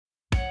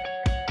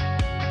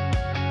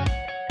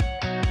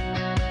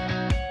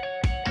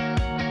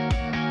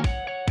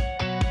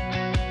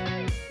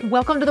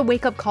Welcome to the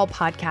Wake Up Call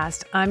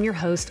podcast. I'm your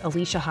host,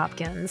 Alicia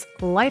Hopkins,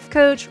 life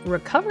coach,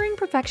 recovering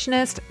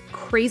perfectionist,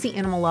 crazy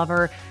animal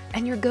lover,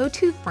 and your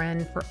go-to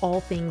friend for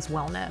all things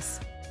wellness.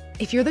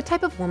 If you're the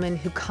type of woman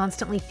who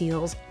constantly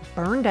feels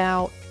burned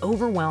out,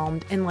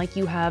 overwhelmed, and like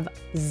you have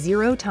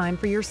zero time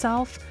for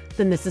yourself,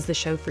 then this is the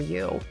show for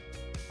you.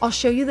 I'll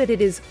show you that it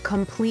is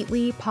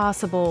completely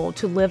possible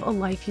to live a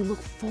life you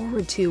look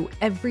forward to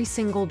every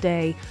single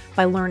day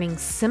by learning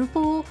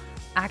simple,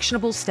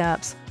 actionable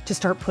steps to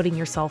start putting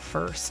yourself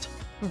first.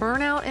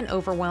 Burnout and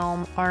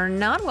overwhelm are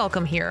not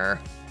welcome here,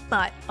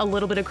 but a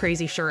little bit of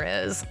crazy sure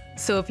is.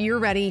 So if you're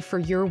ready for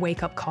your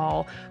wake-up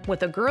call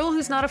with a girl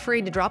who's not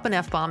afraid to drop an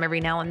F-bomb every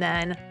now and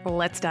then,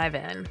 let's dive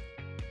in.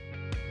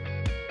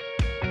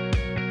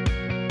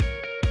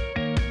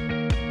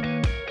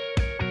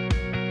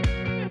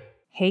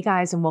 Hey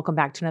guys, and welcome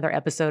back to another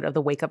episode of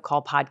the Wake Up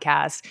Call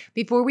podcast.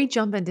 Before we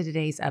jump into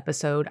today's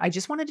episode, I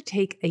just wanted to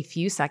take a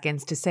few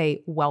seconds to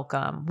say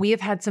welcome. We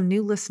have had some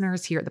new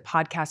listeners here at the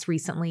podcast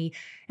recently,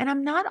 and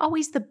I'm not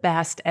always the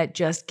best at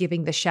just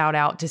giving the shout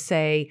out to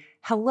say,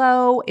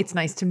 hello, it's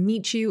nice to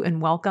meet you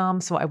and welcome.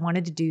 So I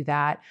wanted to do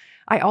that.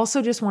 I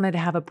also just wanted to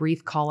have a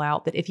brief call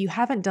out that if you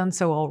haven't done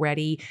so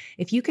already,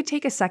 if you could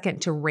take a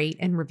second to rate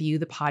and review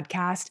the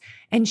podcast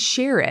and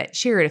share it.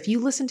 If you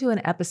listen to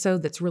an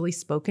episode that's really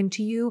spoken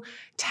to you,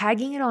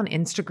 tagging it on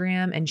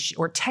Instagram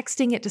or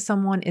texting it to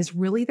someone is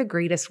really the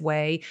greatest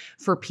way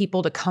for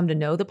people to come to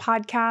know the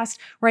podcast,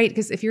 right?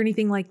 Because if you're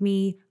anything like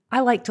me, I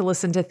like to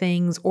listen to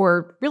things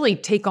or really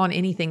take on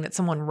anything that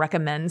someone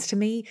recommends to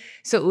me.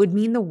 So it would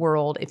mean the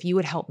world if you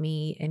would help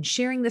me in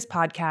sharing this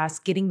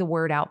podcast, getting the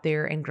word out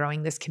there, and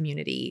growing this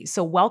community.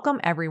 So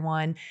welcome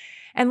everyone.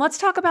 And let's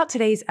talk about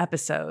today's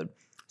episode.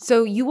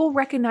 So you will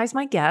recognize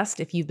my guest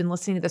if you've been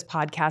listening to this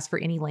podcast for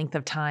any length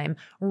of time,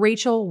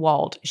 Rachel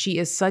Walt. She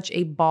is such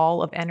a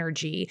ball of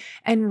energy.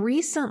 And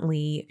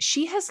recently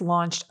she has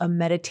launched a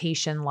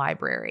meditation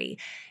library.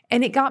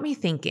 And it got me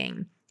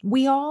thinking.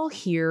 We all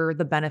hear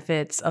the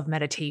benefits of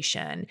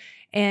meditation.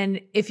 And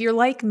if you're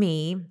like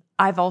me,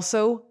 I've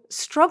also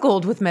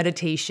struggled with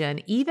meditation,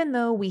 even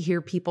though we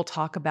hear people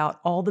talk about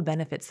all the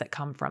benefits that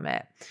come from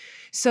it.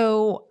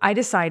 So I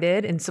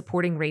decided, in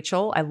supporting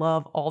Rachel, I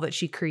love all that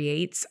she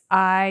creates,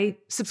 I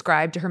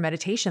subscribed to her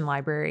meditation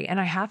library.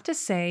 And I have to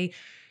say,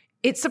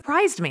 it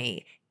surprised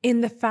me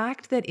in the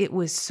fact that it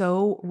was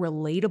so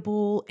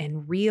relatable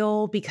and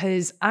real,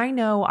 because I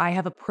know I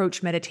have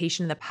approached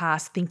meditation in the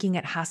past thinking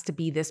it has to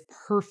be this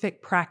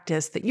perfect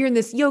practice that you're in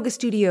this yoga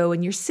studio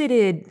and you're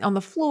seated on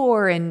the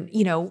floor and,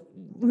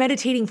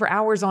 meditating for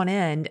hours on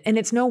end. And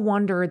it's no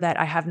wonder that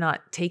I have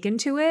not taken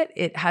to it.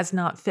 It has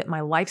not fit my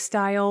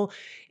lifestyle.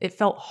 It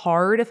felt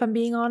hard, if I'm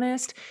being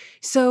honest.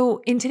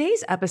 So in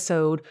today's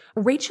episode,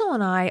 Rachel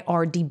and I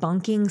are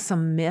debunking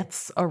some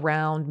myths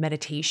around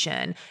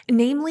meditation,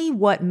 namely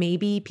what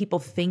maybe people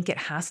think it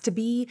has to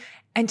be,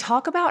 and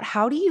talk about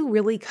how do you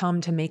really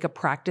come to make a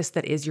practice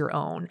that is your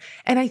own.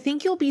 And I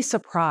think you'll be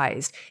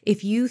surprised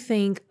if you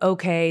think,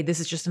 okay, this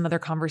is just another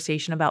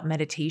conversation about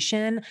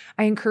meditation.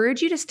 I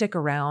encourage you to stick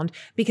around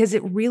because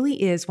it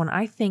really is, when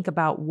I think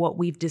about what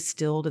we've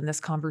distilled in this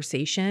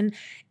conversation,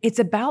 it's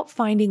about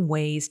finding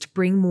ways to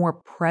bring more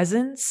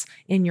presence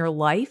in your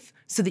life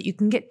so that you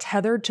can get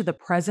tethered to the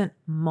present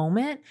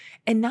moment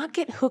and not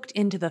get hooked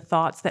into the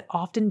thoughts that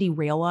often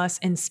derail us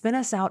and spin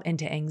us out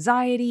into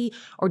anxiety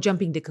or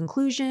jumping to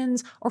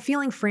conclusions or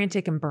feeling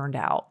frantic and burned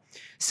out.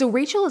 So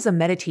Rachel is a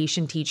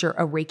meditation teacher,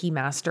 a Reiki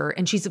master,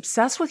 and she's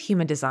obsessed with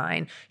human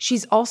design.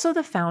 She's also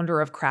the founder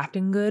of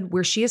Crafting Good,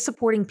 where she is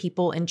supporting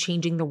people in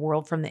changing the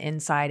world from the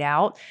inside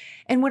out.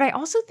 And what I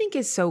also think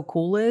is so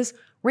cool is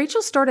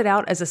Rachel started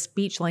out as a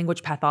speech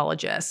language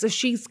pathologist. So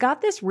she's got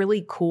this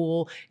really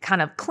cool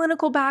kind of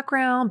clinical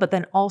background, but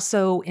then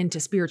also into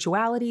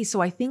spirituality.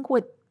 So I think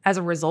as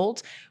a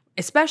result,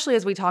 especially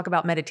as we talk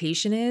about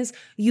meditation, is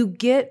you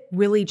get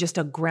really just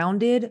a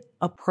grounded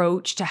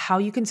approach to how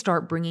you can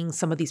start bringing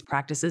some of these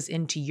practices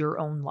into your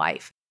own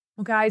life.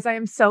 Well, guys, I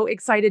am so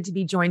excited to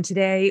be joined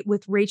today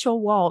with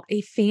Rachel Walt,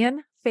 a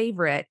fan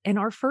favorite and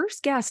our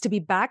first guest to be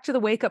back to the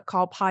Wake Up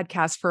Call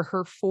podcast for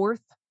her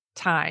fourth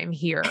time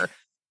here.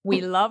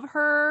 We love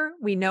her.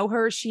 We know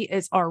her. She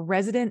is our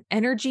resident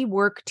energy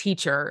work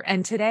teacher.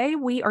 And today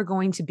we are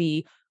going to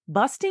be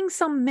busting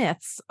some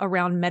myths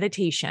around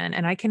meditation.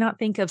 And I cannot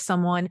think of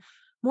someone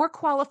more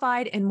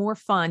qualified and more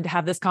fun to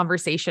have this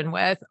conversation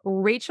with.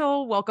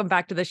 Rachel, welcome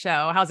back to the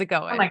show. How's it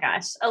going? Oh my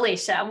gosh,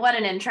 Alicia, what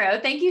an intro.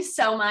 Thank you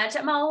so much.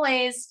 I'm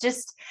always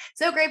just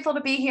so grateful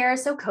to be here.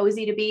 So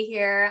cozy to be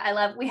here.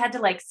 We had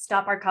to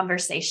stop our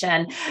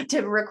conversation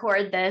to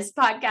record this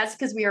podcast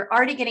because we were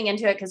already getting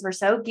into it because we're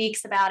so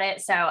geeks about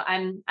it. So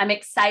I'm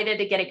excited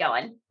to get it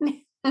going.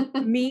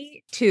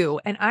 Me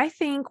too. And I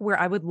think where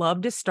I would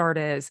love to start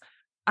is,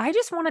 I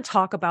just want to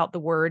talk about the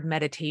word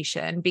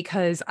meditation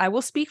because I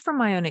will speak from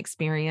my own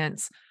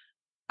experience.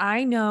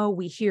 I know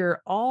we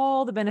hear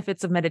all the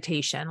benefits of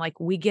meditation,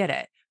 we get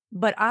it,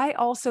 but I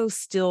also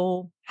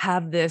still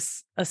have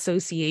this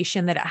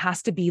association that it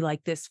has to be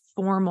this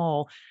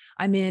formal,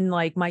 I'm in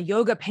like my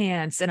yoga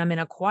pants and I'm in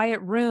a quiet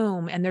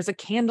room and there's a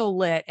candle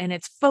lit and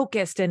it's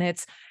focused and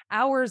it's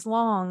hours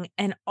long.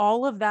 And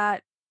all of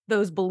that,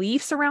 those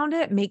beliefs around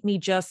it make me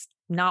just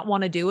not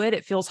want to do it.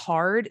 It feels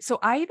hard. So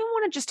I even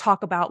want to just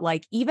talk about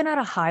like, even at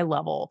a high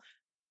level,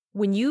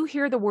 when you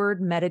hear the word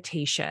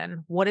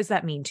meditation, what does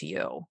that mean to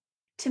you?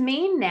 To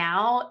me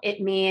now, it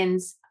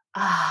means,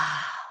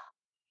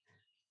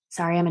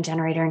 sorry, I'm a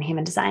generator in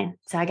human design.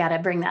 So I got to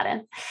bring that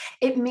in.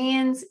 It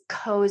means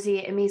cozy.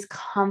 It means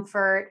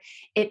comfort.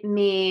 It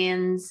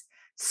means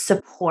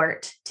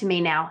support to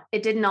me now.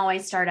 It didn't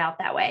always start out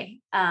that way,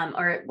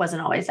 or it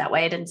wasn't always that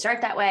way. It didn't start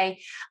that way.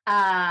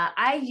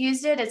 I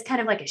used it as kind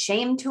of like a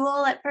shame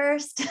tool at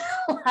first,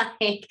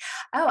 like,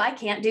 oh, I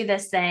can't do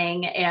this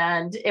thing.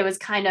 And it was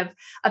kind of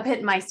a pit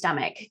in my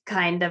stomach,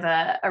 kind of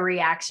a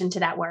reaction to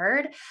that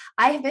word.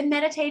 I have been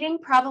meditating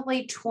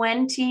probably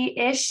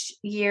 20-ish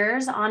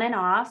years on and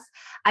off.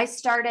 I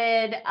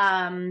started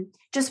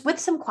just with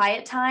some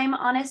quiet time,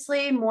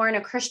 honestly, more in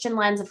a Christian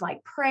lens of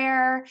like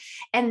prayer.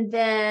 And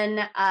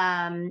then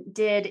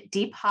did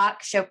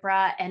Deepak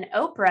Chopra and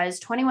Oprah's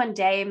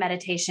 21-day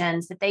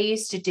meditations that they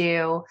used to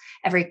do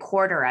every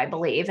quarter, I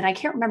believe. And I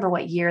can't remember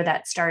what year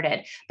that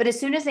started. But as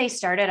soon as they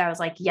started, I was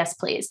like, yes,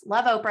 please.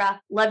 Love Oprah,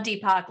 love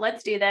Deepak.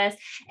 Let's do this.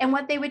 And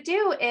what they would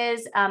do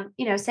is,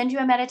 send you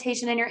a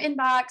meditation in your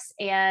inbox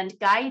and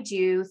guide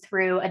you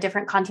through a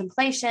different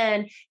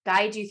contemplation,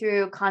 guide you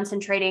through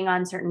concentrating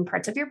on certain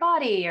parts of your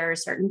body or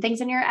certain things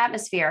in your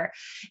atmosphere.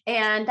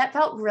 And that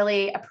felt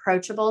really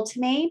approachable to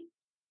me.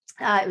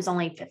 It was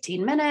only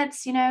 15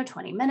 minutes,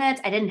 20 minutes.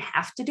 I didn't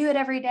have to do it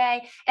every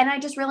day. And I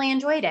just really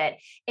enjoyed it.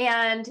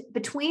 And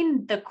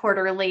between the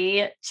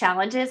quarterly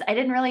challenges, I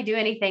didn't really do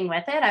anything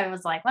with it. I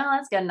was like, well,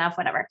 that's good enough,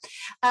 whatever.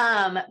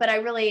 But I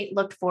really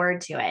looked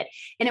forward to it.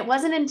 And it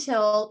wasn't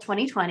until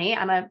 2020,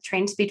 I'm a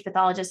trained speech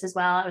pathologist as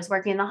well. I was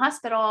working in the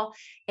hospital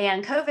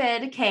and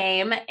COVID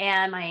came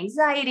and my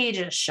anxiety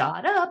just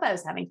shot up. I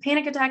was having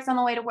panic attacks on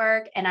the way to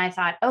work. And I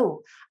thought,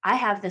 oh, I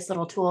have this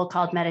little tool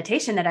called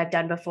meditation that I've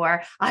done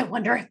before. I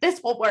wonder if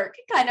this will work,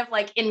 kind of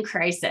like in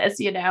crisis,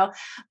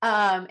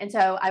 And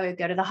so I would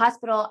go to the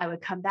hospital. I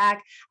would come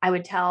back. I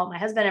would tell my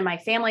husband and my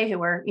family who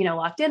were,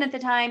 locked in at the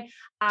time,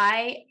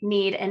 I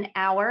need an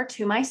hour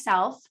to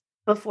myself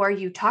before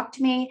you talk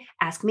to me,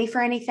 ask me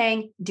for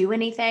anything, do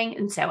anything.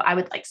 And so I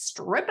would like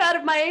strip out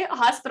of my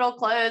hospital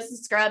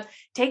clothes, scrub,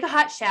 take a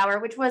hot shower,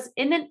 which was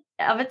in and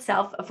of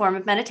itself a form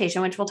of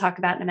meditation, which we'll talk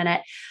about in a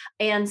minute,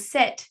 and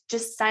sit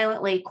just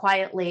silently,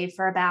 quietly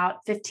for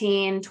about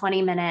 15,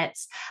 20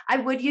 minutes. I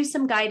would use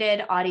some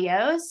guided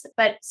audios,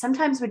 but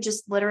sometimes would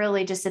just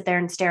literally just sit there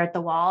and stare at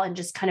the wall and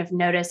just kind of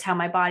notice how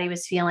my body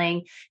was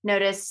feeling,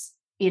 notice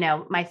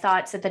my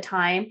thoughts at the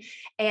time.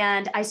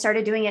 And I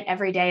started doing it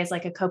every day as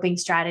like a coping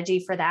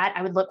strategy for that.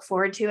 I would look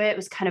forward to it. It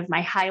was kind of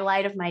my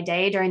highlight of my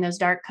day during those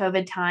dark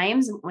COVID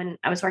times when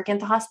I was working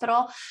at the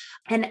hospital.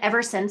 And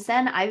ever since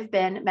then, I've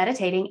been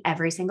meditating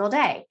every single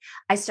day.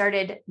 I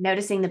started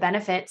noticing the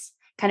benefits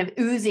kind of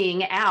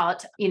oozing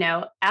out,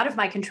 out of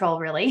my control,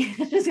 really,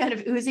 just kind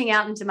of oozing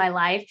out into my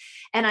life.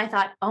 And I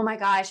thought, oh my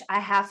gosh, I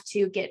have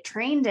to get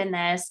trained in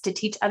this to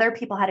teach other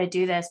people how to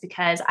do this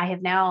because I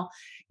have now,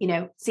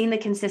 seen the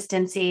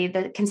consistency.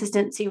 The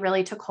consistency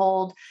really took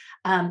hold.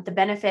 The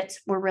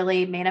benefits were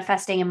really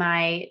manifesting in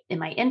my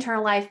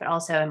internal life, but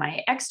also in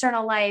my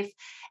external life.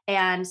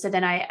 And so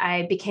then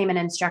I became an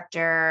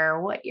instructor.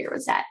 What year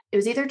was that? It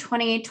was either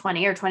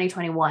 2020 or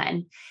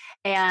 2021,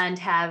 and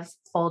have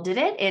folded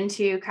it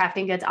into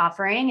Crafting Goods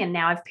offering. And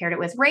now I've paired it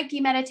with Reiki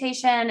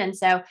meditation. And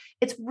so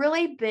it's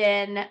really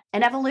been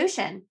an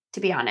evolution, to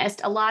be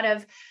honest. A lot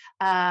of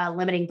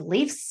limiting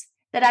beliefs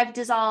that I've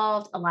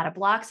dissolved, a lot of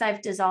blocks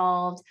I've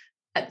dissolved,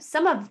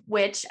 some of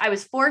which I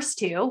was forced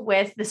to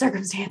with the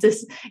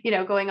circumstances,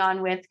 going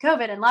on with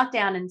COVID and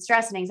lockdown and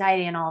stress and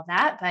anxiety and all of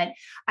that. But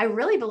I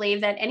really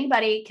believe that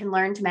anybody can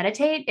learn to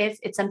meditate if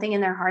it's something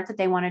in their heart that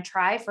they want to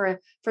try for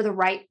the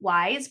right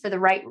whys, for the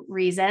right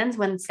reasons,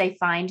 once they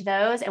find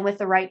those and with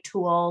the right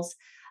tools,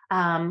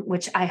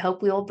 which I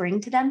hope we will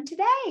bring to them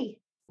today.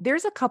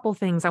 There's a couple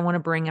things I want to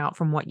bring out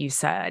from what you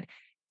said.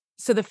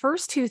 So the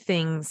first two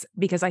things,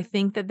 because I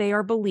think that they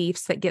are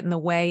beliefs that get in the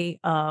way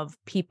of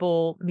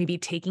people maybe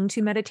taking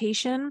to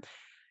meditation.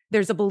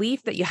 There's a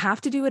belief that you have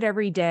to do it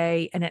every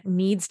day and it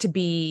needs to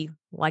be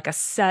like a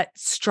set,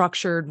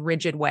 structured,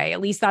 rigid way.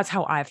 At least that's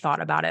how I've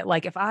thought about it.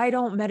 Like if I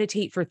don't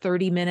meditate for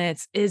 30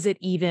 minutes, is it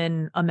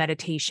even a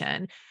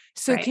meditation?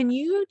 So Right. can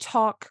you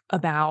talk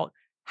about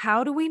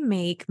how do we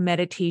make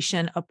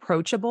meditation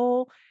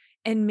approachable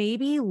and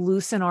maybe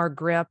loosen our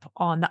grip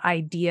on the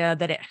idea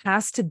that it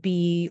has to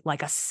be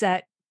like a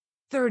set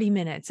 30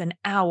 minutes, an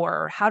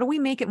hour? How do we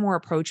make it more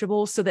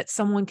approachable so that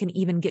someone can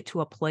even get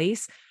to a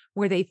place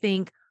where they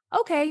think,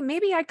 okay,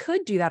 maybe I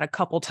could do that a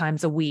couple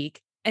times a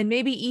week and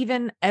maybe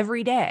even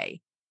every day?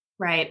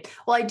 Right.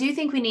 Well, I do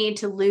think we need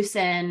to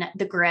loosen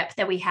the grip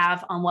that we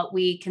have on what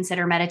we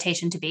consider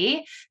meditation to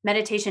be.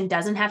 Meditation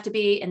doesn't have to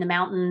be in the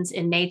mountains,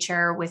 in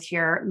nature, with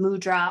your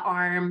mudra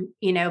arm,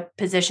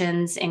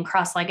 positions in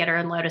cross-legged or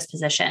in lotus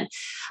position.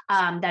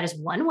 That is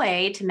one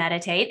way to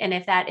meditate. And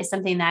if that is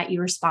something that you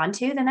respond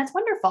to, then that's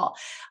wonderful.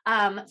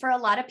 For a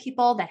lot of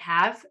people that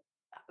have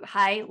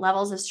high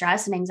levels of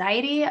stress and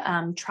anxiety,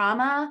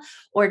 trauma,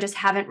 or just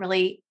haven't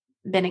really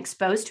been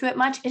exposed to it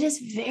much, it is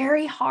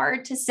very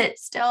hard to sit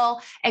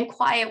still and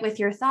quiet with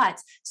your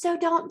thoughts. So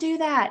don't do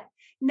that.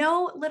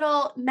 No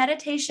little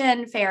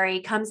meditation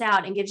fairy comes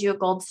out and gives you a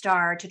gold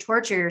star to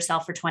torture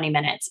yourself for 20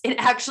 minutes. It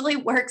actually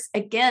works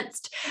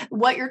against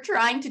what you're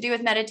trying to do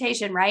with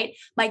meditation, right?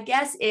 My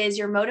guess is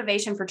your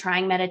motivation for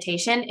trying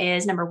meditation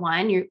is number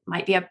one, you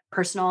might be a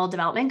personal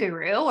development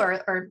guru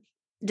or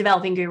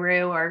developing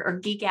guru or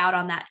geek out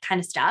on that kind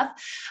of stuff.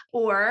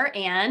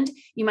 And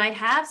you might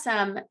have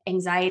some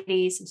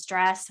anxiety, some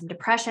stress, some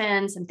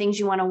depression, some things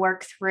you want to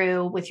work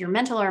through with your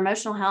mental or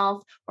emotional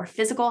health or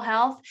physical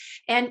health.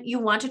 And you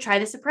want to try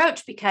this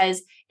approach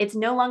because it's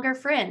no longer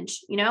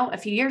fringe. A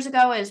few years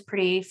ago, it was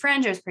pretty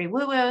fringe. It was pretty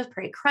woo-woo, it was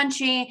pretty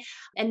crunchy.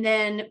 And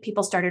then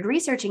people started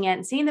researching it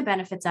and seeing the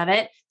benefits of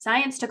it.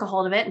 Science took a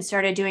hold of it and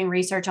started doing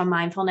research on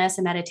mindfulness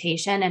and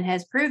meditation and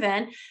has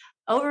proven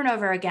over and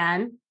over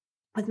again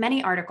with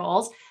many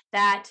articles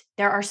that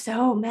there are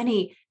so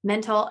many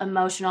mental,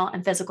 emotional,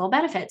 and physical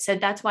benefits. So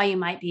that's why you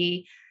might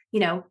be,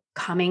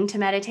 coming to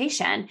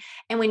meditation.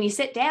 And when you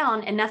sit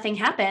down and nothing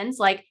happens,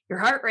 like your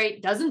heart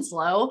rate doesn't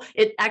slow,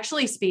 it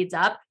actually speeds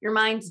up. Your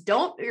mind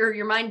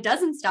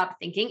doesn't stop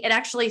thinking. It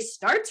actually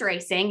starts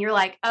racing. You're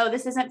like, oh,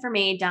 this isn't for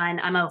me.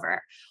 Done. I'm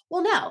over.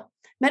 Well, no,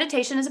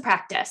 meditation is a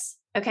practice.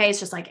 Okay. It's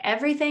just like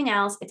everything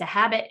else. It's a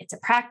habit. It's a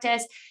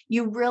practice.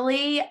 You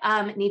really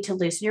need to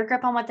loosen your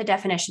grip on what the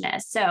definition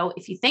is. So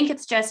if you think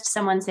it's just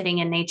someone sitting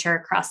in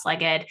nature,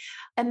 cross-legged,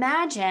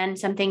 imagine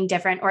something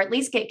different, or at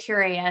least get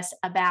curious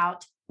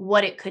about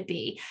what it could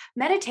be.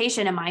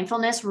 Meditation and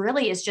mindfulness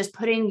really is just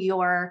putting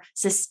your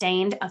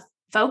sustained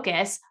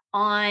focus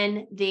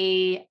on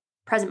the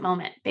present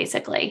moment,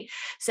 basically.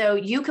 So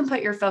you can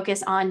put your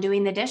focus on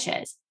doing the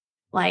dishes,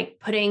 like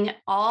putting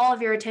all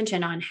of your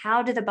attention on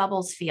how do the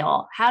bubbles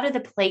feel? How do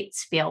the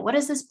plates feel? What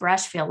does this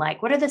brush feel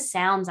like? What are the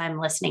sounds I'm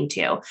listening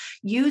to?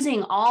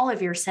 Using all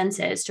of your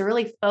senses to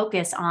really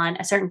focus on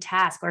a certain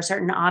task or a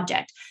certain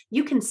object.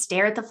 You can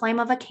stare at the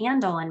flame of a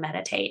candle and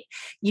meditate.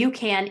 You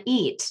can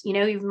eat.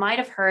 You might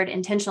have heard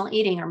intentional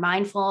eating or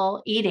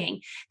mindful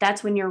eating.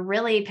 That's when you're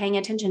really paying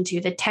attention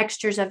to the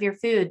textures of your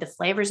food, the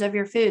flavors of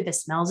your food, the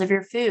smells of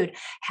your food.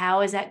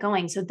 How is that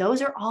going? So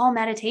those are all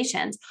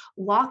meditations.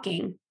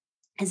 Walking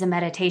is a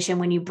meditation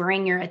when you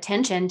bring your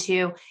attention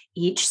to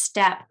each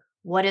step.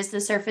 What does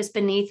the surface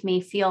beneath me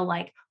feel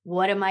like?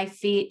 What do my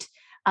feet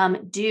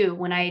do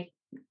when I,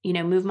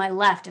 move my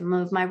left and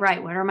move my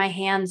right? What are my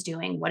hands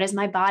doing? What is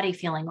my body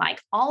feeling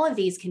like? All of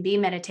these can be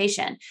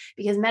meditation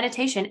because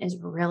meditation is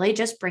really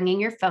just bringing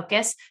your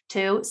focus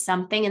to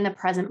something in the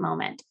present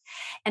moment.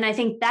 And I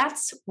think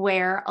that's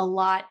where a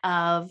lot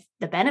of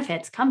the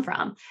benefits come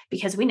from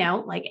because we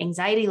know like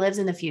anxiety lives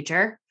in the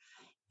future,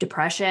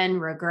 depression,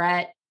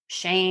 regret,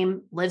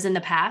 shame lives in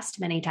the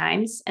past many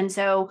times. And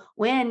so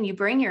when you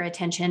bring your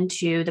attention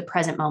to the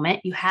present moment,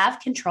 you have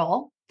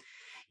control.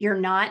 You're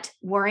not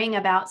worrying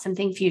about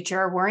something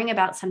future, worrying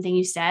about something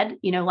you said,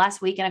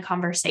 last week in a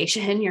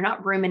conversation. You're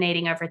not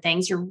ruminating over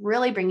things. You're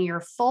really bringing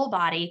your full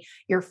body,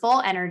 your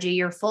full energy,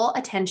 your full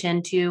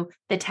attention to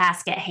the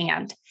task at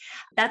hand.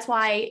 That's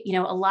why, a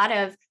lot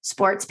of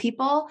sports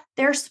people,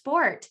 their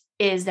sport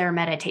is their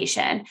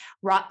meditation.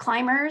 Rock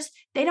climbers,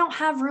 they don't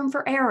have room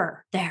for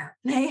error there.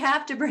 They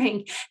have to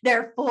bring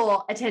their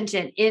full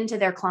attention into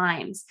their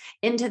climbs,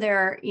 into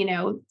their,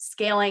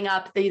 scaling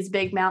up these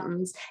big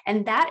mountains.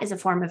 And that is a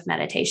form of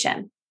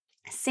meditation.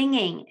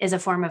 Singing is a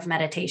form of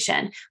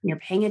meditation. When you're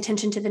paying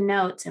attention to the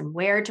notes and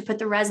where to put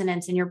the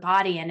resonance in your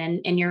body and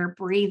in your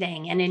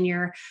breathing and in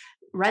your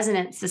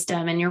resonance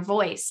system and your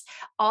voice.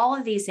 All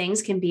of these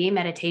things can be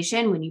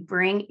meditation when you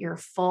bring your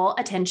full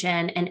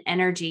attention and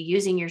energy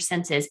using your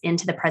senses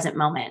into the present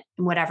moment,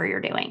 whatever you're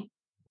doing.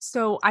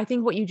 So I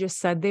think what you just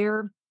said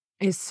there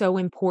is so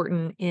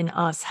important in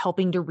us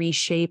helping to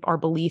reshape our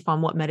belief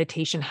on what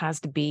meditation has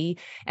to be.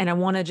 And I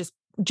want to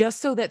just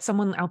so that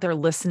someone out there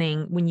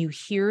listening, when you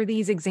hear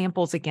these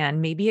examples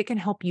again, maybe it can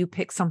help you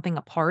pick something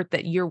apart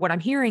that what I'm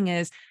hearing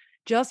is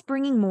just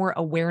bringing more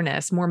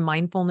awareness, more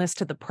mindfulness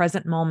to the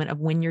present moment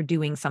of when you're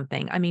doing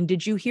something. I mean,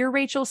 did you hear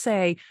Rachel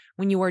say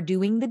when you are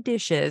doing the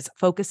dishes,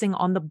 focusing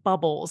on the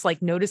bubbles,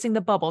 like noticing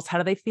the bubbles, how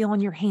do they feel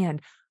on your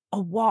hand?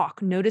 A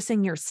walk,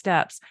 noticing your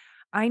steps.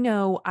 I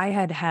know I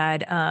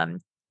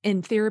had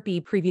in therapy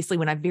previously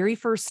when I very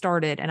first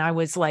started and I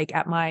was like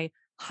at my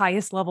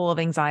highest level of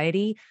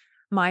anxiety,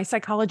 my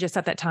psychologist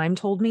at that time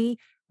told me,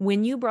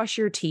 when you brush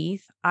your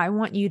teeth, I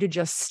want you to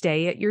just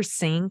stay at your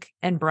sink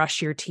and brush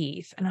your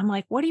teeth. And I'm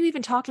like, what are you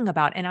even talking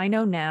about? And I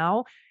know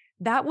now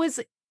that was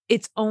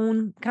its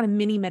own kind of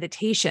mini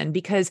meditation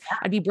because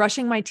I'd be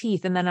brushing my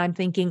teeth and then I'm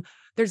thinking,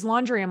 there's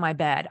laundry in my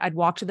bed. I'd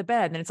walk to the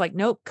bed and then it's like,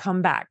 nope,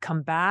 come back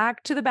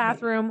to the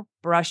bathroom,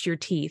 brush your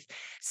teeth.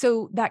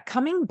 So that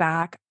coming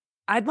back,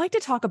 I'd like to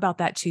talk about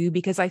that too,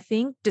 because I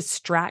think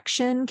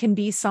distraction can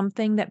be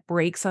something that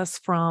breaks us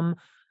from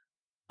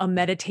a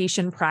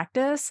meditation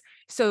practice.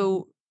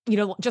 So,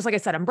 just like I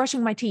said, I'm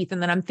brushing my teeth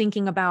and then I'm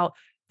thinking about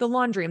the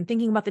laundry, I'm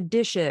thinking about the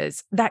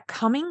dishes. That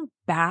coming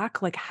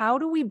back, like how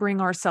do we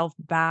bring ourselves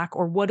back,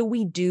 or what do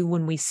we do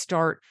when we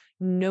start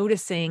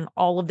noticing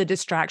all of the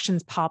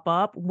distractions pop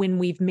up when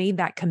we've made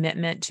that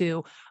commitment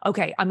to,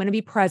 okay, I'm going to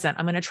be present.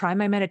 I'm going to try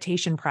my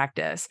meditation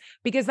practice,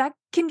 because that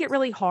can get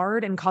really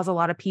hard and cause a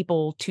lot of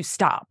people to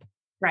stop.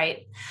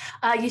 Right.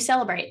 You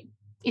celebrate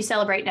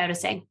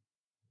noticing.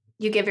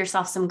 You give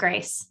yourself some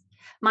grace.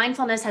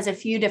 Mindfulness has a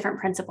few different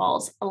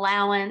principles: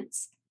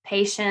 allowance,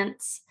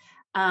 patience,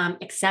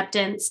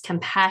 acceptance,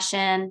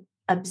 compassion,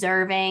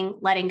 observing,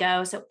 letting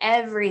go. So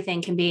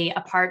everything can be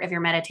a part of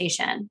your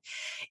meditation.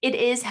 It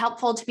is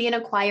helpful to be in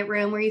a quiet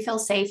room where you feel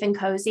safe and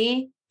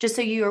cozy, just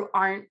so you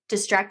aren't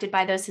distracted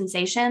by those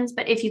sensations.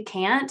 But if you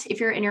can't, if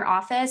you're in your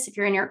office, if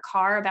you're in your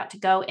car about to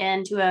go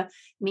into a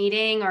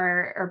meeting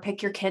or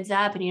pick your kids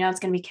up and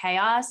it's going to be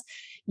chaos,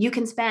 you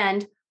can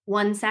spend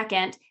 1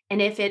 second.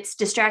 And if it's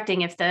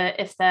distracting, if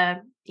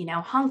the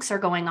hunks are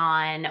going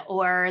on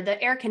or the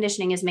air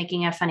conditioning is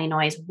making a funny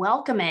noise,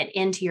 welcome it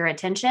into your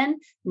attention,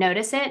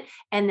 notice it,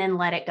 and then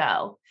let it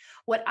go.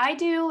 What I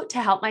do to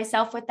help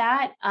myself with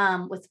that,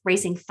 with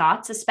racing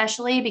thoughts,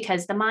 especially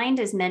because the mind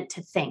is meant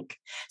to think.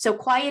 So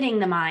quieting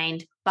the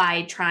mind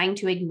by trying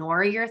to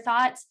ignore your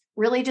thoughts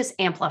really just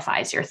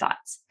amplifies your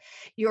thoughts.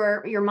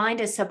 Your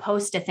mind is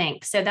supposed to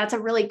think. So that's a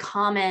really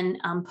common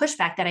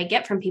pushback that I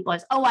get from people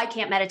is, oh, I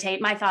can't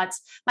meditate. My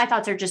thoughts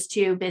are just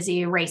too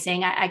busy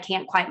racing. I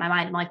can't quiet my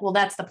mind. I'm like, well,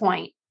 that's the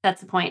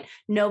point.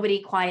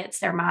 Nobody quiets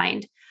their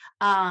mind.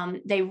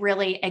 They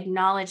really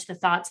acknowledge the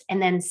thoughts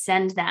and then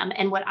send them.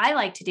 And what I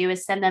like to do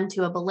is send them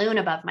to a balloon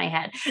above my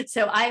head.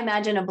 So I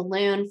imagine a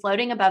balloon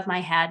floating above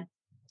my head.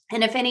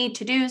 And if any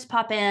to-dos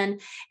pop in,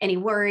 any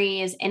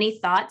worries, any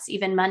thoughts,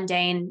 even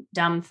mundane,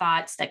 dumb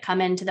thoughts that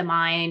come into the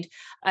mind,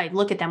 I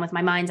look at them with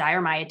my mind's eye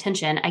or my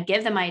attention. I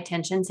give them my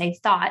attention, say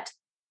thought.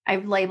 I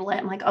label it.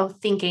 I'm like, oh,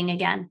 thinking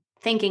again.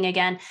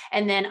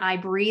 And then I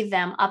breathe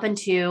them up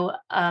into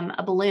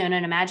a balloon,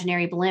 an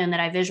imaginary balloon that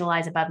I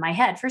visualize above my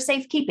head for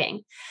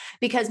safekeeping.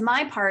 Because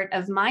my part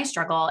of my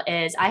struggle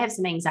is I have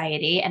some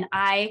anxiety and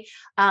I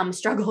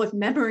struggle with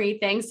memory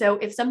things. So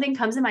if something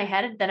comes in my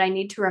head that I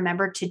need to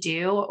remember to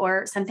do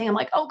or something, I'm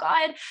like, oh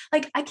God,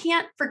 like I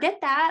can't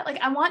forget that.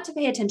 Like I want to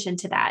pay attention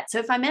to that. So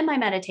if I'm in my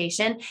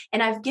meditation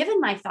and I've given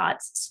my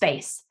thoughts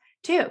space,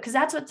 too, because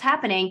that's what's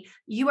happening.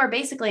 You are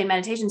basically in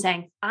meditation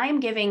saying, I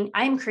am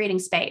creating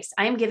space.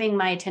 I am giving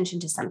my attention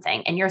to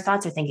something. And your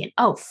thoughts are thinking,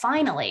 oh,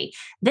 finally,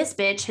 this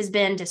bitch has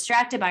been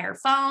distracted by her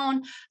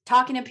phone,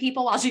 talking to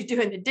people while she's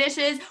doing the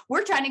dishes.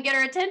 We're trying to get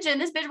her attention.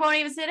 This bitch won't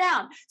even sit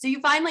down. So you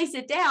finally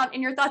sit down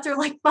and your thoughts are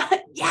like,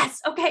 but yes,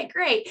 okay,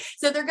 great.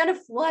 So they're going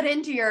to flood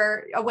into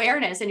your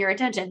awareness and your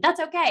attention. That's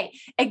okay.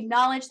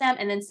 Acknowledge them.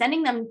 And then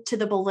sending them to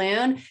the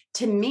balloon,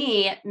 to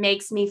me,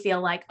 makes me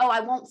feel like, oh, I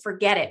won't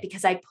forget it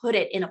because I put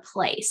it in a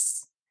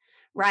place,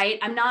 right?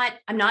 I'm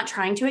not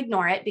trying to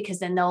ignore it because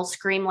then they'll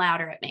scream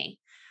louder at me.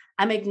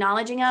 I'm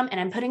acknowledging them and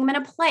I'm putting them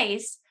in a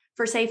place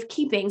for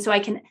safekeeping so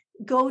I can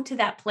go to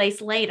that place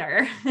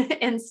later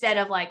instead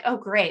of like, oh,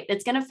 great,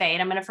 it's going to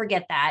fade. I'm going to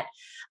forget that.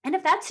 And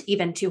if that's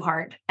even too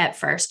hard at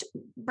first,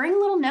 bring a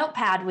little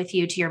notepad with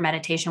you to your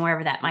meditation,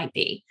 wherever that might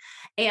be,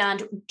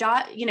 and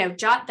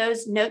jot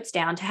those notes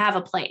down to have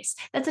a place.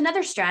 That's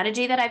another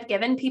strategy that I've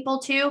given people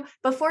to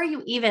before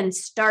you even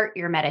start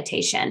your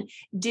meditation.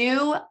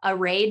 Do a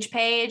rage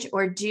page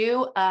or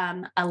do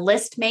a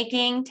list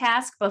making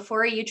task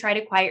before you try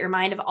to quiet your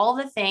mind of all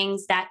the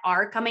things that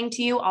are coming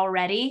to you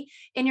already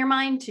in your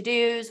mind,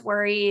 to-dos,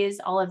 worries,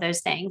 all of those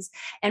things,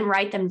 and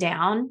write them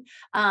down.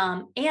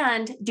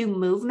 And do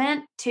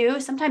movement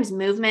too. Sometimes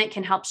movement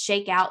can help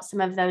shake out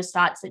some of those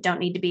thoughts that don't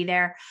need to be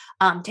there.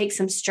 Take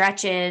some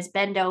stretches,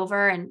 bend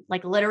over and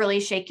like literally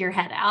shake your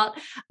head out,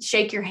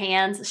 shake your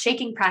hands.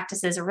 Shaking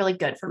practices are really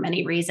good for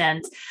many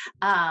reasons.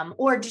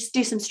 Or just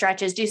do some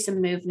stretches, do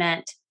some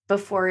movement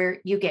before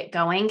you get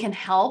going can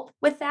help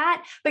with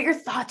that. But your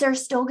thoughts are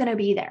still going to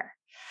be there.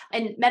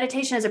 And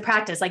meditation is a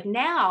practice. Like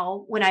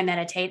now when I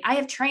meditate, I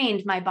have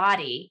trained my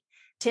body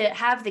to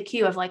have the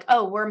cue of like,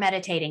 oh, we're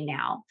meditating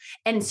now.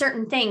 And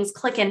certain things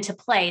click into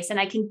place. And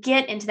I can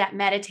get into that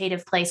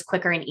meditative place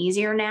quicker and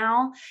easier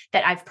now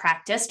that I've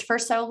practiced for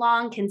so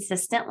long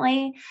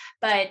consistently.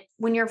 But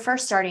when you're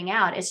first starting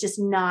out, it's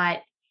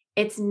not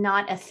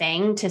a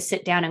thing to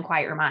sit down and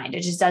quiet your mind.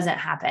 It just doesn't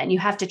happen. You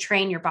have to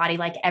train your body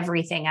like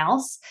everything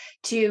else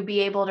to be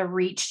able to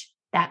reach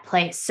that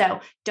place. So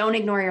don't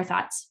ignore your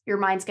thoughts. Your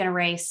mind's going to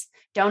race.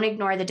 Don't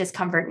ignore the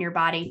discomfort in your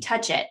body.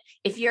 Touch it.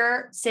 If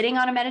you're sitting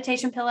on a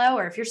meditation pillow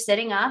or if you're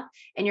sitting up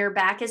and your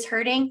back is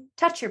hurting,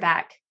 touch your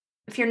back.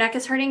 If your neck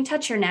is hurting,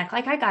 touch your neck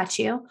like I got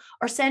you,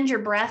 or send your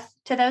breath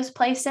to those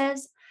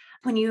places.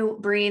 When you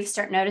breathe,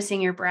 start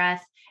noticing your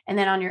breath And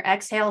then on your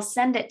exhale,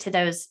 send it to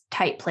those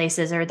tight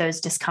places or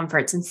those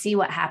discomforts and see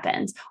what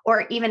happens.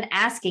 Or even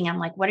asking, I'm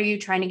like, what are you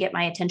trying to get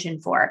my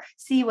attention for?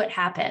 See what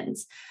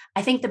happens.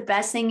 I think the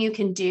best thing you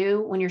can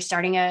do when you're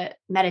starting a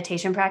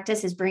meditation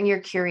practice is bring your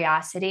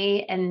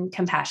curiosity and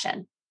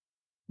compassion.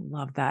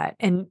 Love that.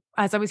 And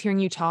as I was hearing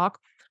you talk,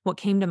 what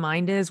came to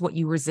mind is what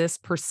you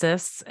resist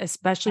persists,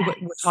 especially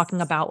what we're talking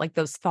Yes. about, like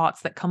those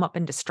thoughts that come up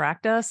and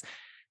distract us.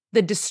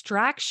 The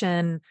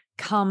distraction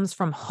comes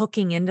from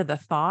hooking into the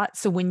thought.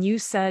 So when you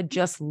said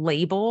just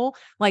label,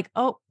 like,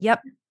 oh,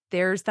 yep,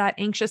 there's that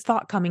anxious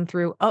thought coming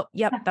through. Oh,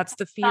 yep, that's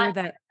the fear Thought,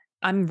 that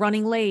I'm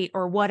running late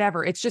or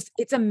whatever. It's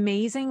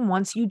amazing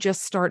once you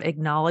just start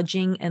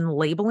acknowledging and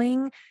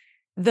labeling,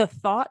 the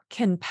thought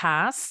can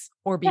pass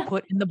or be yeah,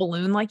 put in the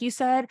balloon, like you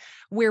said,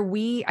 where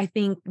we, I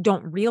think,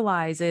 don't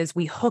realize is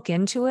we hook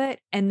into it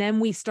and then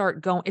we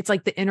start going, it's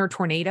like the inner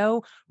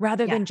tornado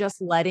rather yeah, than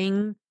just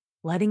letting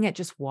it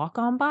just walk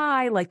on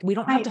by. Like we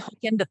don't have right. to hook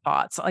into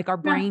thoughts. Like our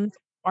No. brains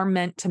are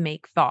meant to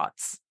make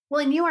thoughts.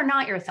 Well, and you are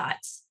not your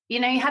thoughts.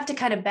 You have to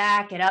kind of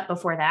back it up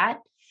before that.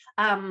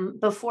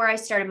 Before I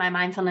started my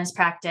mindfulness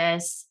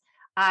practice,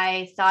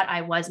 I thought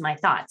I was my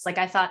thoughts. Like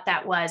I thought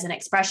that was an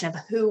expression of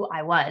who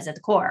I was at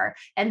the core.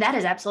 And that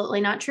is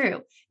absolutely not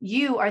true.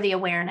 You are the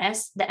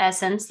awareness, the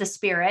essence, the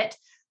spirit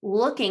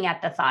looking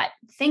at the thought,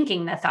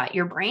 thinking the thought.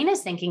 Your brain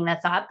is thinking the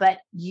thought, but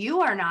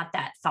you are not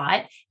that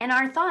thought. And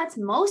our thoughts,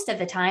 most of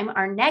the time,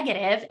 are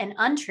negative and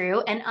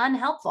untrue and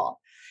unhelpful.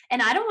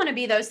 And I don't want to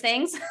be those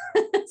things.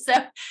 So,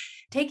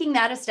 taking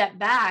that a step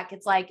back,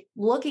 it's like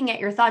looking at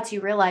your thoughts, you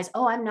realize,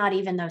 oh, I'm not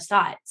even those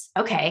thoughts.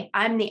 Okay,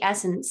 I'm the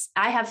essence.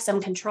 I have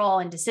some control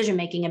and decision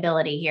making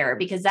ability here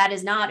because that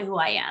is not who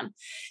I am.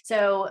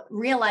 So,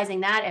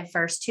 realizing that at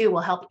first, too, will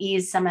help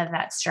ease some of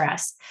that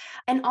stress.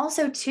 And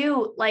also,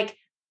 too, like,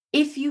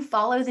 if you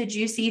follow the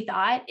juicy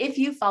thought, if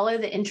you follow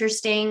the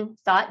interesting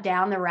thought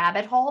down the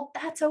rabbit hole,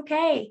 that's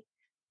okay.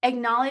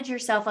 Acknowledge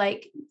yourself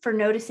like for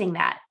noticing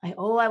that. Like,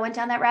 oh, I went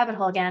down that rabbit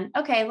hole again.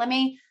 Okay, let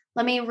me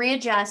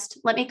readjust.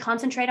 Let me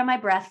concentrate on my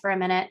breath for a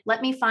minute.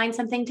 Let me find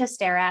something to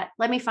stare at.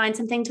 Let me find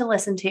something to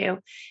listen to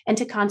and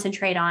to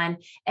concentrate on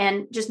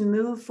and just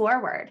move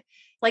forward.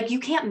 Like you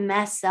can't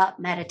mess up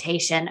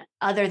meditation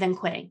other than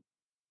quitting.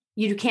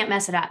 You can't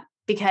mess it up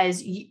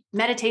because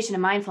meditation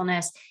and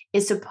mindfulness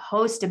is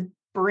supposed to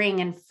bring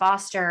and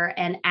foster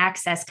and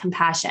access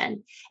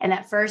compassion. And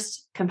that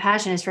first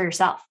compassion is for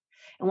yourself.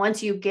 And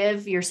once you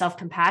give yourself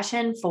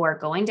compassion for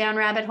going down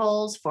rabbit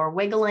holes, for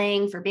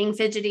wiggling, for being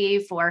fidgety,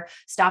 for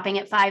stopping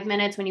at 5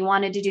 minutes when you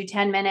wanted to do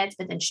 10 minutes,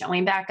 but then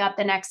showing back up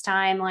the next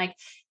time, like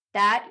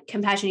that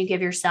compassion you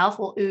give yourself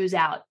will ooze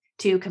out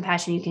to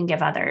compassion you can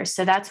give others.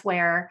 So that's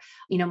where,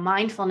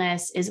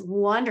 mindfulness is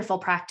wonderful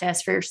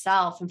practice for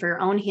yourself and for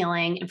your own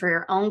healing and for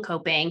your own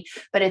coping,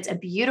 but it's a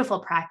beautiful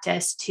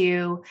practice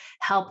to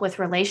help with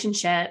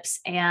relationships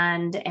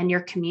and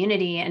your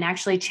community and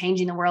actually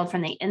changing the world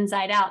from the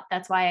inside out.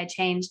 That's why I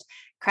changed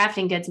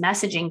Crafting Goods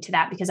messaging to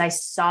that because I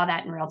saw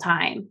that in real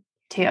time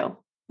too.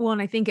 Well,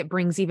 and I think it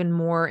brings even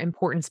more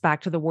importance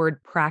back to the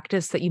word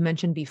practice that you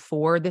mentioned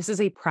before. This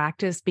is a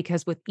practice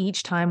because with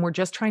each time we're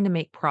just trying to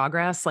make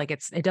progress. Like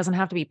it doesn't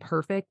have to be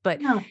perfect, but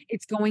No.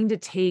 it's going to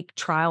take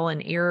trial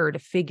and error to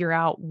figure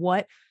out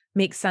what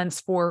makes sense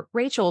for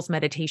Rachel's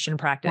meditation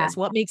Yeah. practice,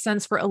 what makes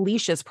sense for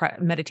Alicia's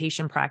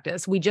meditation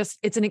practice.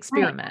 It's an Right.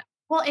 experiment.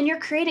 Well, and you're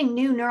creating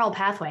new neural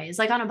pathways.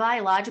 Like on a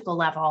biological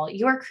level,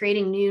 you're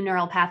creating new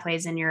neural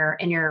pathways in your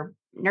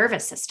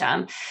nervous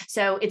system.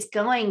 So it's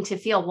going to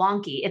feel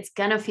wonky. It's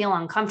going to feel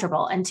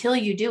uncomfortable until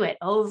you do it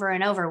over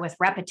and over with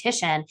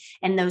repetition.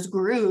 And those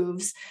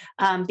grooves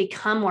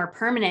become more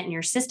permanent in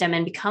your system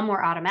and become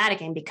more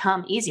automatic and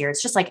become easier.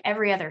 It's just like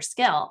every other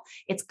skill.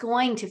 It's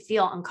going to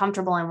feel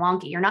uncomfortable and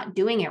wonky. You're not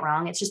doing it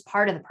wrong. It's just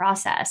part of the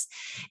process.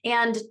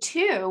 And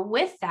two,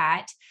 with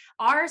that,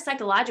 our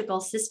psychological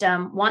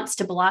system wants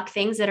to block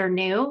things that are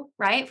new,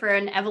 right? For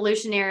an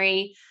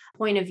evolutionary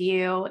point of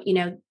view,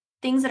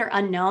 things that are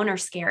unknown or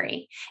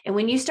scary. And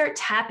when you start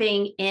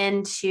tapping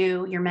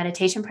into your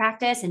meditation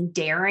practice and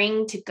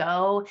daring to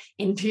go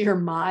into your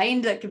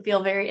mind, that can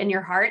feel in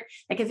your heart,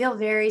 that can feel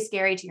very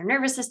scary to your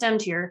nervous system,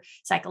 to your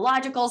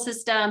psychological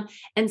system.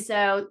 And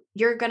so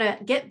you're going to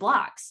get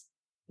blocks.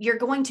 You're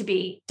going to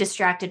be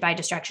distracted by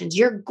distractions.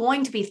 You're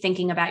going to be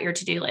thinking about your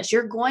to-do list.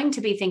 You're going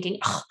to be thinking,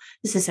 oh,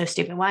 this is so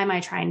stupid. Why am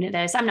I trying to do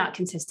this? I'm not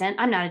consistent.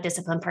 I'm not a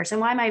disciplined person.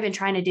 Why am I even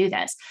trying to do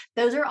this?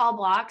 Those are all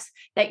blocks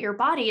that your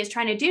body is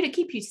trying to do to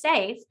keep you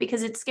safe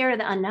because it's scared of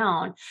the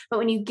unknown. But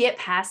when you get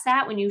past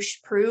that, when you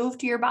prove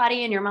to your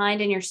body and your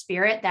mind and your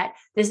spirit that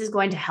this is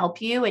going to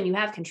help you and you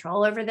have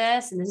control over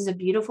this, and this is a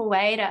beautiful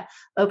way to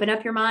open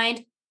up your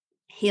mind,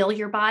 heal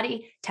your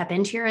body, tap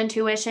into your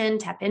intuition,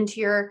 tap into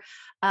your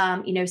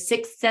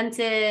sixth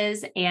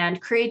senses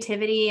and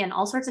creativity and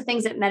all sorts of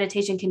things that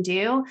meditation can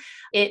do,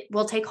 it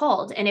will take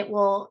hold and it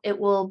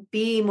will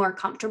be more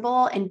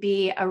comfortable and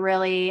be a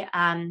really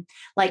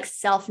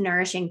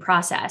self-nourishing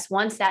process.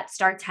 Once that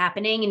starts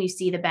happening and you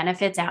see the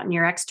benefits out in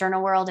your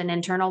external world and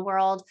internal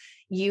world,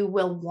 you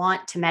will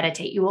want to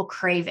meditate. You will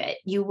crave it.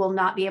 You will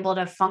not be able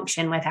to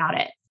function without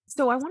it.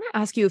 So I want to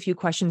ask you a few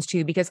questions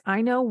too, because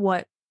I know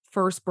what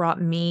first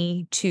brought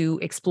me to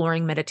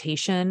exploring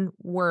meditation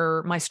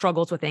were my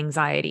struggles with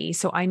anxiety.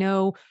 So I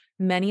know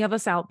many of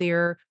us out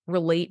there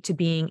relate to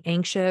being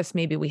anxious.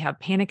 Maybe we have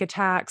panic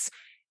attacks.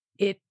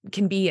 It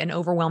can be an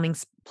overwhelming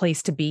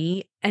place to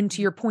be. And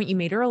to your point you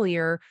made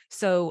earlier,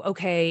 so,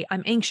 okay,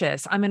 I'm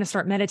anxious. I'm going to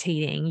start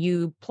meditating.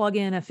 You plug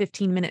in a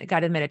 15-minute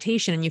guided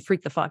meditation and you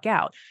freak the fuck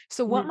out.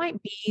 So, what Mhm.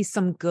 might be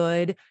some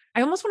good,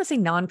 I almost want to say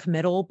non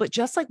committal, but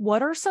just like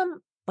what are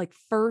some like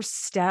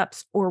first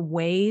steps or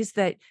ways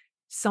that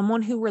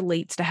someone who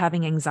relates to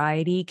having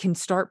anxiety can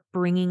start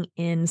bringing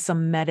in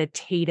some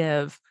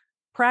meditative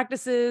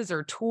practices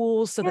or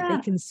tools so that they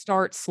Yeah. can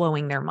start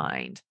slowing their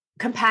mind?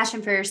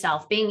 Compassion for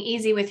yourself, being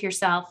easy with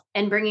yourself,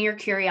 and bringing your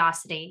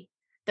curiosity.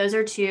 Those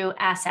are two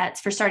assets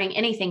for starting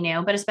anything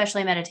new, but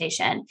especially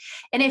meditation.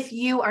 And if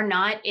you are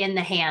not in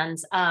the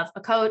hands of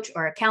a coach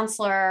or a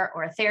counselor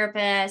or a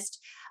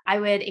therapist, I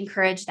would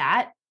encourage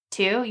that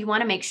too. You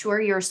want to make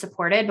sure you're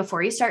supported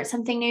before you start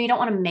something new. You don't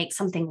want to make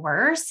something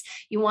worse.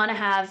 You want to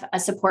have a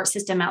support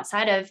system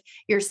outside of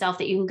yourself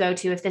that you can go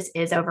to if this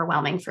is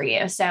overwhelming for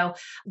you. So,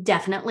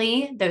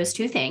 definitely those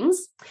two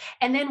things.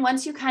 And then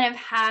once you kind of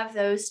have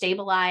those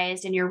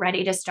stabilized and you're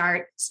ready to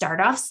start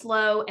off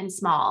slow and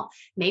small.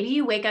 Maybe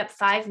you wake up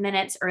 5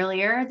 minutes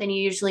earlier than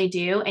you usually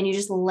do, and you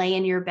just lay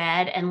in your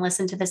bed and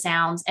listen to the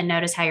sounds and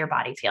notice how your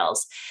body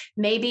feels.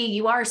 Maybe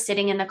you are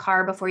sitting in the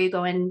car before you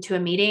go into a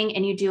meeting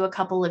and you do a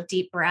couple of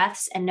deep breaths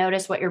and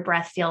notice what your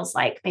breath feels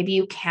like. Maybe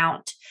you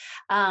count.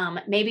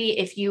 Maybe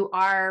if you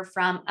are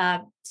from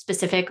a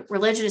specific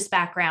religious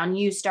background,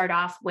 you start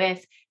off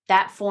with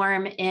that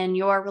form in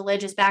your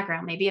religious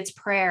background. Maybe it's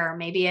prayer,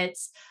 maybe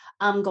it's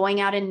going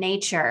out in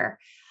nature.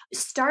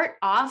 Start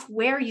off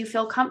where you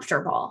feel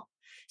comfortable.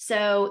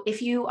 So,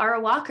 if you are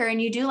a walker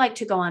and you do like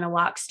to go on a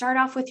walk, start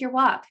off with your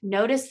walk.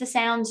 Notice the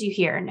sounds you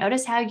hear.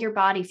 Notice how your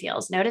body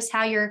feels. Notice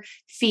how your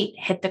feet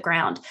hit the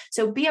ground.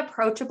 So, be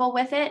approachable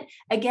with it.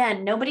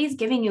 Again, nobody's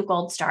giving you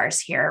gold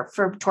stars here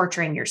for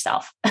torturing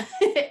yourself.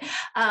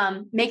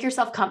 Make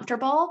yourself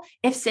comfortable.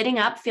 If sitting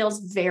up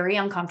feels very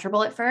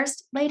uncomfortable at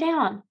first, lay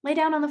down. Lay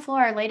down on the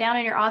floor, lay down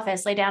in your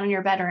office, lay down in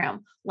your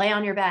bedroom, lay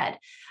on your bed.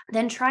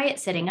 Then try it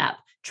sitting up,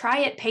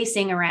 try it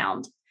pacing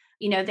around.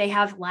 They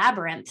have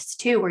labyrinths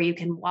too where you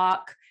can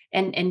walk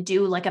and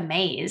do like a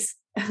maze.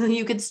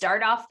 You could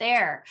start off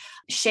there.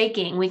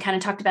 Shaking, we kind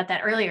of talked about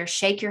that earlier.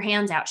 Shake your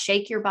hands out,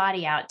 shake your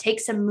body out, take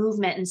some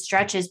movement and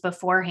stretches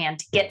beforehand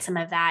to get some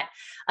of that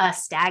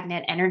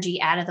stagnant energy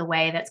out of the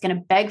way that's going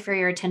to beg for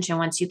your attention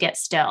once you get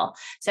still.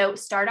 So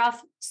start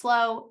off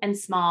slow and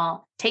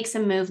small, take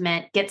some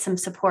movement, get some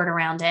support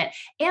around it,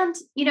 and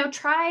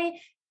try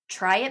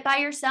it by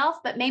yourself,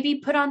 but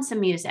maybe put on some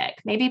music.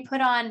 Maybe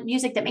put on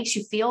music that makes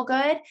you feel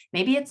good.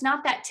 Maybe it's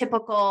not that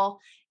typical,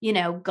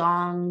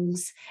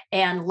 gongs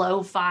and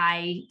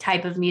lo-fi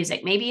type of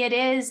music. Maybe it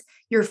is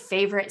your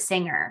favorite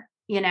singer,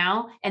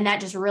 and that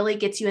just really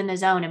gets you in the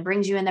zone and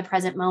brings you in the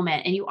present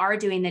moment. And you are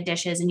doing the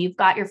dishes and you've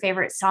got your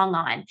favorite song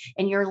on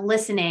and you're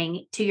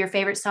listening to your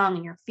favorite song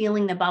and you're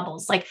feeling the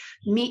bubbles. Like,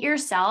 meet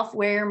yourself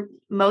where you're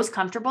most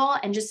comfortable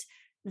and just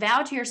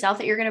vow to yourself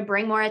that you're going to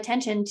bring more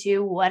attention to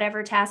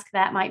whatever task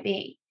that might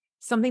be.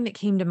 Something that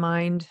came to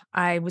mind,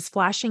 I was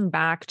flashing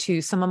back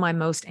to some of my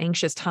most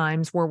anxious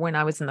times were when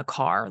I was in the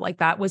car. Like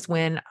that was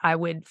when I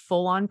would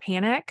full on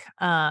panic.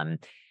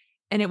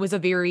 And it was a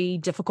very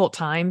difficult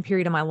time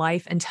period of my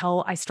life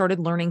until I started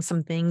learning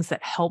some things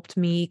that helped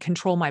me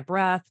control my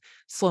breath,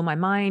 slow my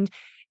mind.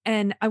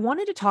 And I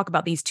wanted to talk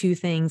about these two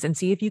things and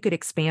see if you could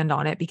expand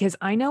on it because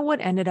I know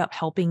what ended up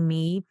helping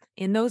me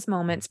in those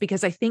moments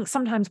because I think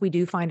sometimes we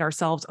do find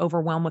ourselves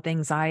overwhelmed with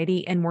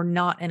anxiety and we're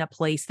not in a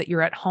place that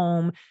you're at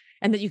home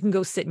and that you can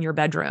go sit in your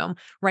bedroom,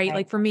 right? Right.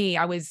 Like for me,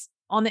 I was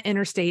on the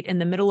interstate in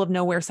the middle of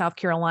nowhere, South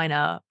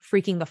Carolina,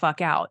 freaking the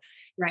fuck out.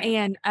 Right.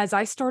 And as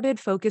I started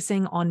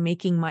focusing on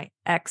making my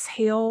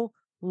exhale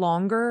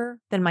longer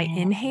than my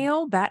Yeah.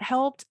 inhale, that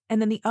helped. And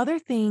then the other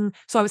thing,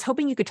 so I was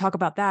hoping you could talk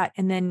about that.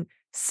 And then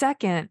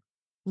second,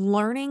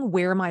 learning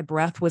where my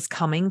breath was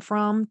coming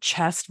from,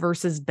 chest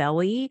versus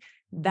belly,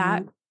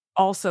 that Mhm.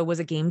 also was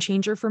a game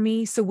changer for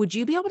me. So would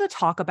you be able to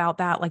talk about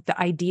that, like the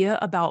idea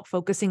about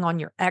focusing on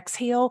your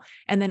exhale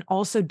and then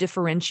also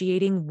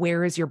differentiating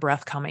where is your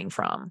breath coming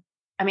from?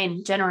 I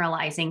mean,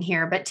 generalizing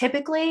here, but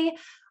typically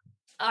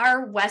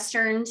our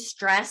Western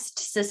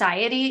stressed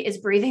society is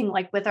breathing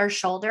like with our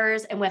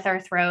shoulders and with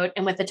our throat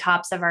and with the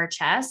tops of our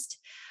chest.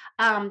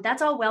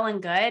 That's all well and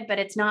good, but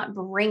it's not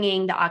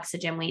bringing the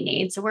oxygen we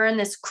need. So we're in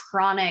this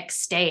chronic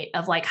state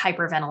of like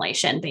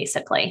hyperventilation,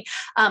 basically.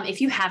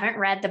 If you haven't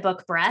read the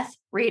book Breath,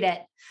 read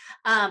it.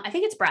 I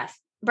think it's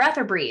breath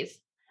or breathe.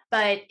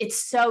 But it's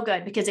so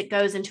good because it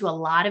goes into a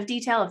lot of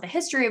detail of the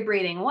history of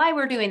breathing, why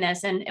we're doing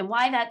this, and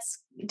why that's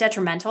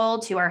detrimental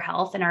to our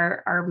health and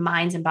our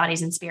minds and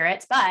bodies and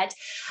spirits. But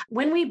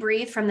when we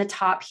breathe from the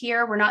top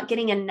here, we're not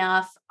getting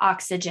enough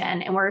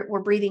oxygen and we're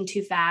breathing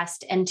too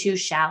fast and too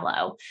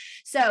shallow.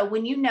 So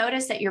when you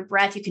notice that your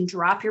breath, you can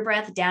drop your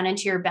breath down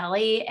into your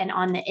belly, and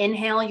on the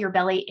inhale, your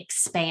belly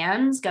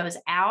expands, goes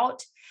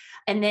out.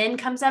 and then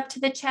comes up to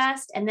the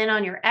chest. And then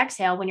on your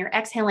exhale, when you're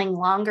exhaling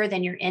longer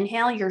than your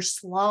inhale, you're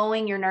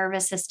slowing your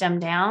nervous system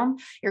down.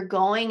 You're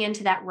going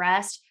into that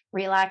rest,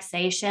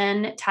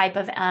 relaxation type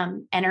of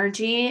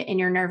energy in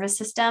your nervous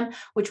system,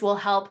 which will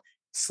help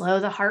slow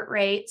the heart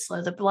rate,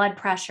 slow the blood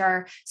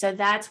pressure. So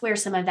that's where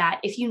some of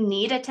that, if you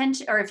need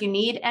attention or if you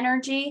need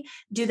energy,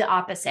 do the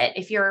opposite.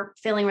 If you're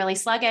feeling really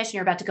sluggish and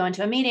you're about to go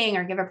into a meeting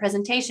or give a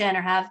presentation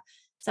or have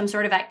some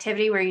sort of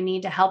activity where you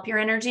need to help your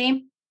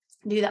energy,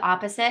 do the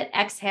opposite.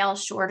 Exhale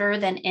shorter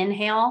than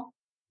inhale.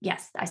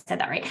 Yes, I said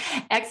that right.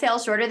 Exhale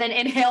shorter than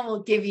inhale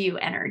will give you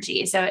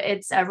energy. So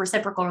it's a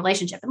reciprocal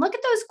relationship. And look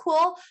at those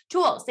cool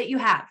tools that you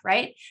have,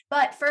 right?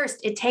 But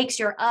first, it takes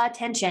your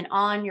attention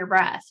on your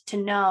breath to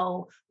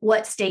know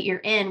what state you're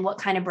in, what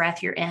kind of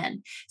breath you're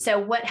in. So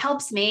what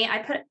helps me, I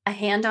put a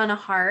hand on my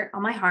heart,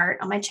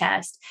 on my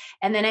chest,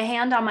 and then a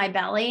hand on my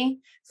belly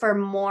for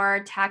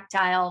more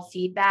tactile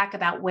feedback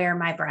about where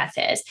my breath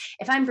is.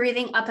 If I'm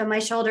breathing up in my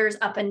shoulders,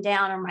 up and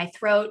down, or my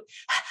throat,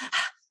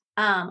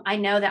 I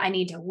know that I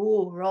need to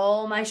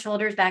roll my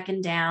shoulders back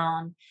and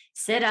down,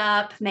 sit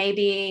up,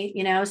 maybe,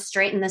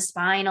 straighten the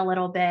spine a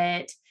little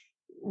bit,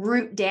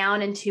 root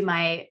down into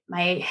my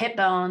hip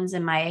bones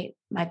and my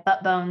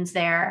butt bones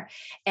there.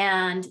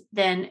 And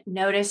then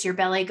notice your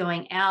belly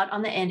going out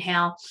on the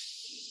inhale.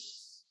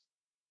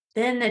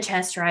 Then the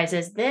chest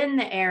rises, then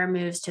the air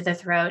moves to the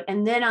throat.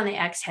 And then on the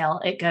exhale,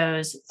 it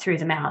goes through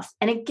the mouth.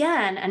 And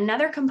again,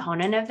 another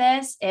component of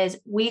this is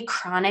we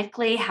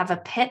chronically have a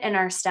pit in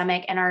our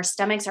stomach and our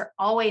stomachs are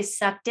always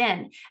sucked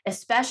in,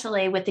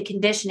 especially with the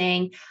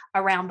conditioning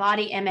around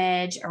body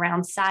image,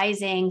 around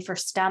sizing for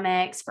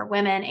stomachs for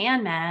women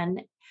and men.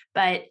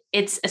 But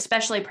it's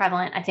especially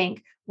prevalent, I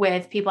think,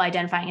 with people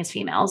identifying as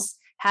females,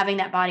 having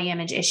that body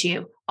image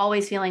issue,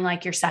 always feeling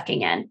like you're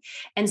sucking in.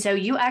 And so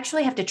you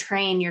actually have to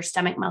train your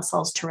stomach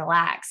muscles to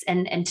relax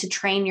and to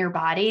train your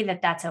body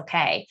that that's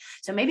okay.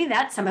 So maybe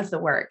that's some of the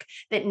work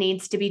that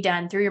needs to be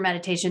done through your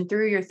meditation,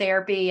 through your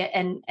therapy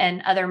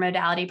and other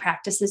modality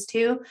practices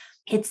too.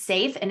 It's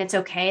safe and it's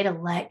okay to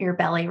let your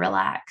belly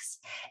relax.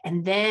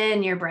 And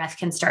then your breath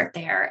can start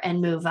there and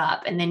move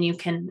up. And then you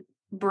can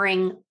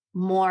bring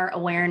more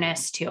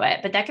awareness to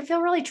it. But that can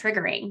feel really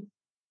triggering.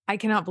 I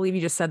cannot believe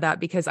you just said that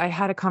because I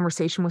had a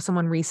conversation with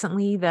someone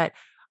recently that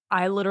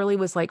I literally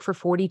was like, for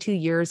 42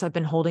 years, I've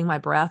been holding my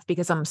breath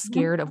because I'm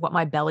scared of what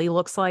my belly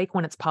looks like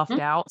when it's puffed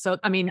out. So,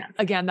 I mean,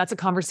 again, that's a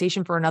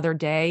conversation for another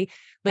day,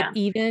 but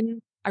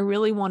even I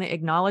really want to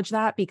acknowledge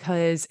that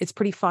because it's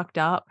pretty fucked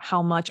up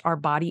how much our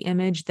body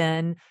image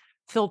then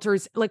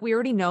filters. Like we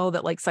already know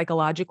that like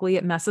psychologically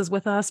it messes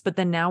with us, but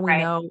then now we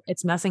know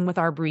it's messing with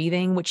our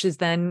breathing, which is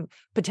then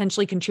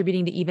potentially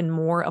contributing to even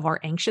more of our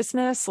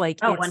anxiousness. Like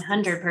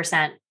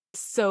 100%.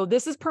 So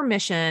this is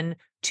permission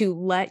to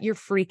let your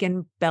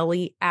freaking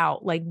belly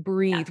out, like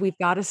breathe. We've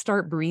got to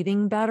start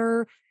breathing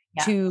better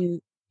to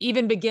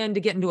even begin to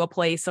get into a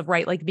place of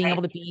like being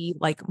able to be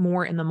like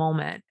more in the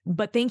moment.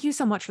 But thank you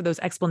so much for those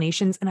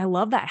explanations. And I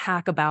love that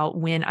hack about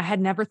when I had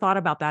never thought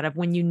about that of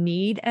when you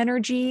need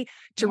energy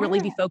to really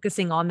be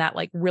focusing on that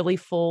like really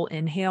full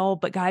inhale.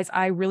 But guys,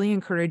 I really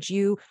encourage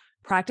you,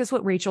 practice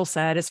what Rachel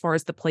said as far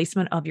as the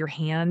placement of your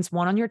hands,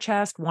 one on your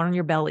chest, one on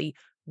your belly.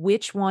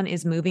 Which one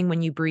is moving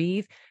when you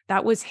breathe?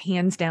 That was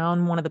hands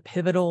down one of the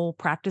pivotal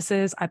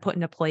practices I put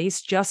into place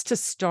just to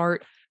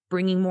start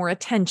bringing more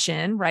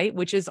attention, right?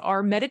 Which is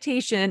our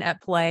meditation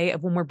at play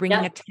of when we're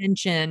bringing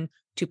attention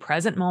to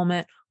present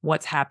moment,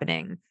 what's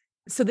happening.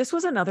 So this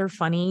was another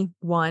funny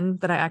one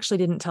that I actually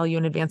didn't tell you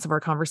in advance of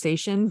our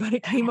conversation, but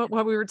it came up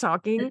while we were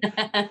talking.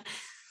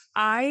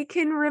 I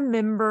can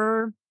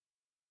remember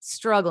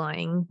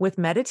struggling with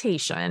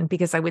meditation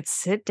because I would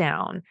sit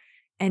down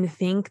and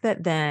think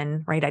that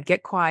then, right, I'd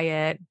get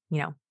quiet,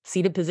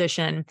 seated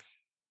position.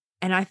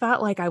 And I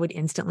thought like I would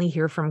instantly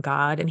hear from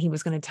God and he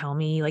was going to tell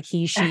me like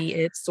he, she,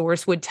 it,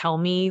 source would tell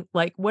me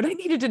like what I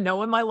needed to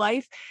know in my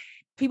life.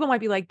 People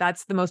might be like,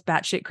 that's the most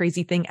batshit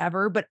crazy thing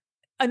ever. But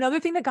another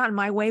thing that got in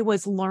my way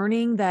was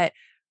learning that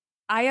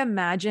I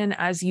imagine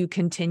as you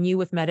continue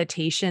with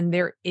meditation,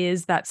 there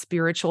is that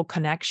spiritual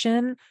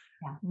connection.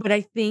 But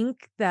I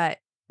think that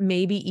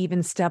maybe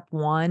even step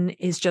one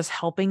is just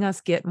helping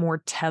us get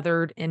more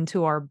tethered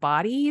into our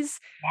bodies.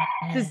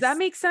 Does that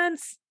make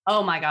sense?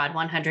 Oh my God,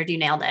 100, you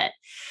nailed it.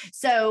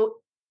 So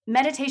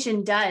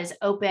meditation does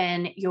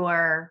open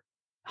your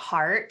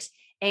heart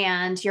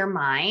and your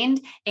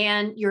mind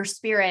and your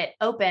spirit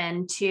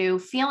open to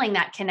feeling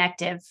that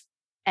connective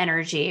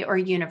energy or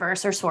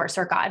universe or source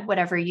or God,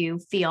 whatever you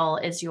feel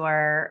is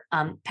your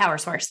power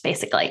source,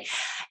 basically.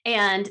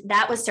 And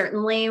that was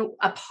certainly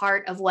a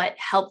part of what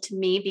helped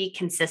me be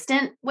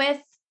consistent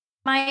with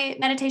my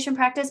meditation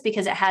practice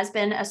because it has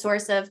been a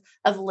source of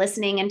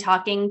listening and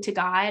talking to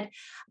God,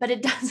 but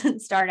it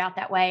doesn't start out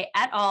that way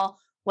at all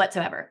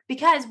whatsoever,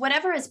 because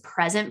whatever is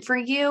present for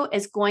you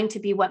is going to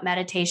be what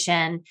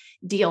meditation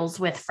deals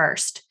with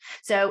first.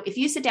 So if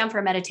you sit down for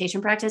a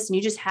meditation practice and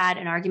you just had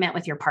an argument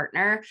with your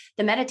partner,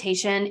 the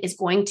meditation is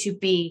going to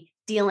be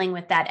dealing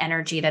with that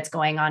energy that's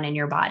going on in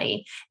your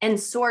body. And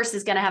source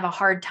is going to have a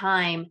hard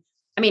time.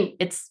 I mean,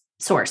 it's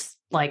source,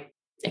 like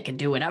it can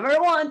do whatever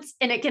it wants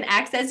and it can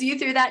access you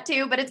through that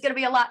too. But it's going to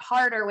be a lot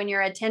harder when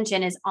your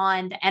attention is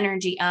on the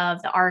energy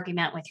of the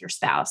argument with your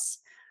spouse,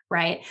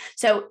 right?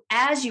 So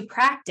as you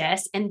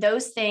practice and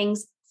those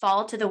things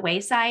fall to the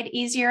wayside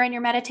easier in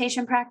your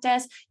meditation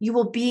practice, you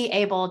will be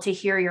able to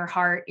hear your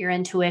heart, your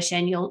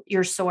intuition,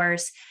 your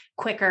source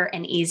quicker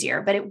and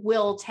easier. But it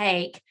will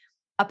take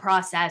a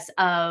process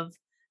of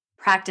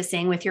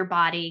practicing with your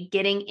body,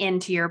 getting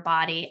into your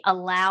body,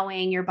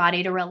 allowing your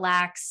body to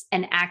relax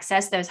and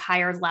access those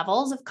higher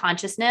levels of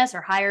consciousness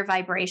or higher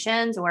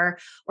vibrations or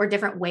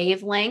different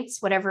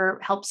wavelengths, whatever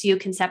helps you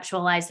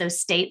conceptualize those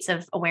states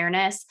of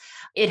awareness.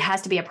 It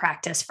has to be a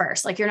practice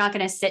first. Like you're not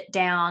going to sit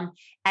down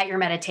at your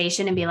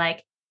meditation and be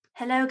like,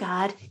 hello,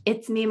 God,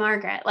 it's me,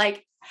 Margaret.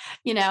 Like,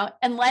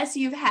 unless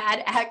you've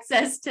had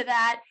access to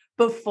that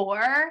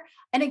before.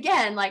 And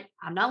again, like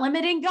I'm not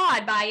limiting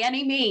God by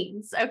any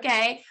means.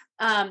 Okay.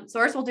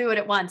 Source will do it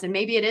at once. And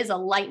maybe it is a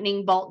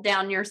lightning bolt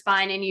down your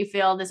spine and you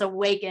feel this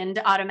awakened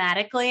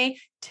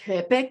automatically.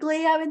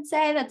 Typically, I would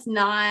say that's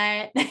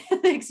not the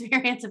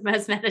experience of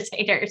most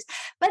meditators,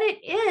 but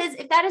it is,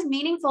 if that is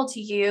meaningful to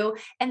you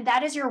and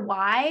that is your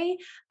why.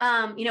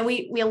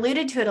 We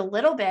alluded to it a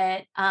little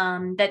bit,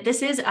 that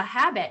this is a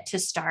habit to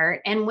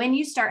start. And when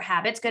you start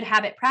habits, good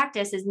habit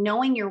practice is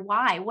knowing your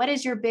why. What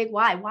is your big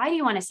why? Why do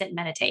you want to sit and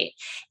meditate?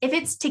 If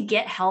it's to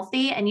get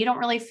healthy and you don't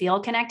really feel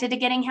connected to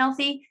getting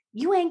healthy,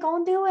 you ain't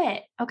gonna do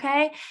it.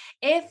 Okay.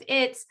 If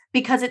it's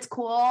because it's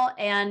cool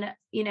and,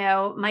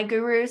 my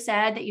guru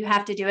said that you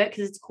have to do it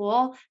because it's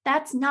cool,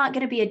 that's not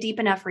going to be a deep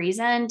enough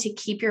reason to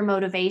keep your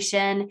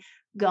motivation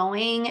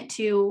going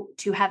to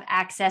have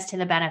access to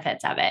the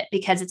benefits of it,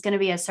 because it's going to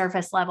be a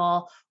surface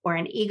level or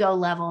an ego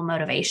level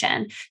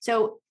motivation.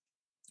 So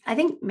I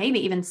think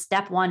maybe even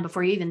step one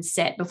before you even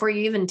sit, before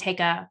you even take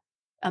a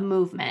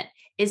movement,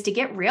 is to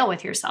get real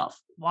with yourself.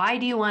 Why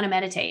do you want to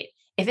meditate?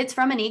 If it's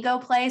from an ego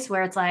place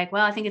where it's like,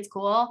 well, I think it's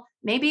cool,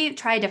 maybe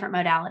try a different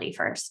modality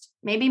first.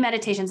 Maybe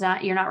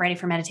you're not ready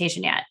for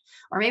meditation yet.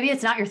 Or maybe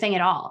it's not your thing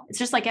at all. It's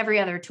just like every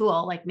other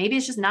tool. Like maybe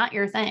it's just not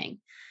your thing.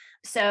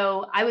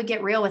 So I would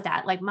get real with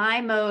that. Like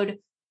my mode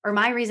or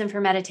my reason for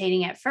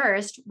meditating at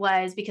first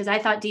was because I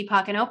thought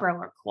Deepak and Oprah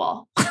were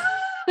cool.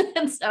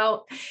 And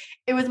so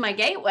it was my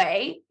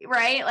gateway,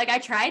 right? Like I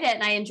tried it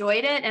and I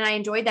enjoyed it and I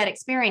enjoyed that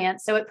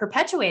experience. So it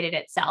perpetuated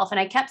itself and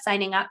I kept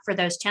signing up for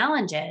those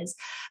challenges.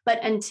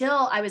 But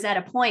until I was at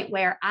a point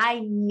where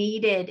I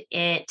needed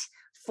it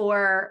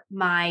for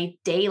my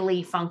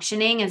daily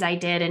functioning, as I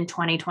did in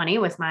 2020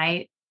 with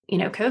my,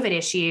 COVID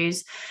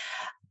issues,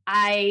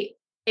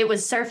 it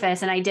was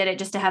surface and I did it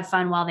just to have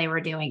fun while they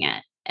were doing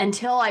it.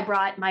 Until I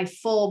brought my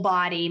full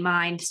body,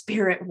 mind,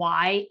 spirit,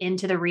 why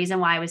into the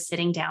reason why I was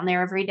sitting down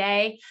there every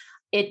day,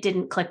 it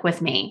didn't click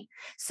with me.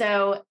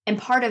 So, and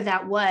part of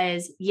that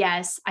was,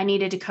 yes, I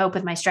needed to cope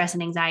with my stress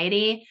and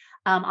anxiety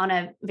on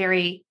a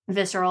very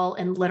visceral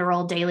and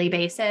literal daily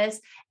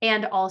basis.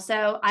 And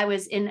also I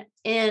was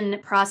in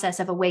process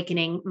of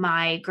awakening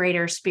my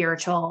greater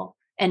spiritual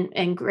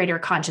and greater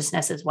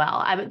consciousness as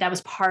well. That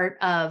was part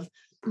of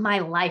my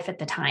life at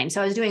the time.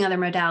 So I was doing other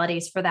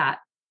modalities for that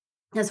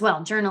as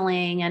well,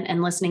 journaling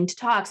and listening to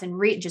talks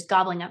and just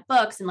gobbling up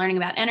books and learning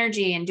about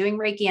energy and doing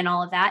Reiki and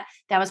all of that.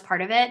 That was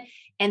part of it.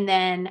 And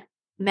then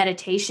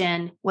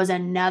meditation was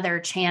another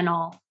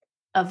channel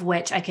of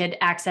which I could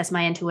access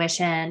my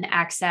intuition,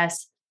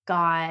 access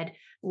God,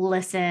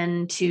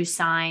 listen to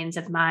signs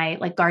of my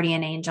like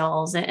guardian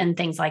angels and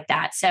things like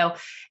that. So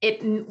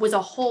it was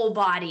a whole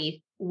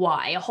body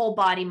why, a whole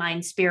body,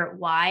 mind, spirit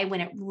why,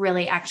 when it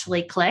really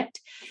actually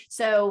clicked.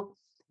 So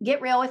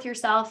get real with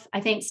yourself.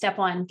 I think step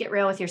one, get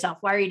real with yourself.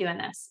 Why are you doing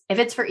this? If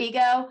it's for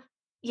ego,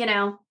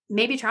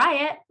 maybe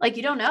try it. Like,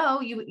 you don't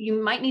know,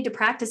 you might need to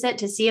practice it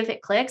to see if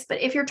it clicks.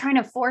 But if you're trying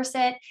to force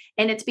it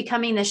and it's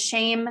becoming the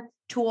shame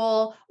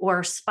tool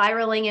or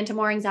spiraling into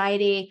more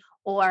anxiety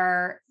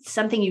or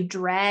something you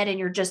dread and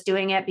you're just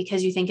doing it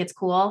because you think it's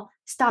cool,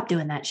 stop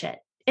doing that shit.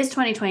 It's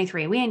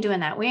 2023. We ain't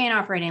doing that. We ain't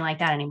operating like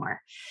that anymore.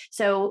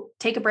 So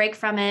take a break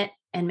from it.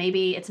 And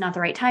maybe it's not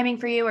the right timing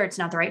for you or it's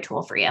not the right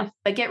tool for you,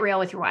 but get real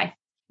with your why.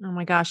 Oh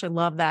my gosh, I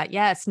love that.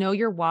 Yes, know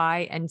your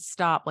why and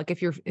stop. Like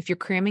if you're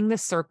cramming the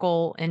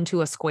circle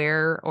into a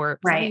square, or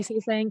something you say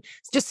saying,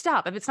 just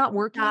stop. If it's not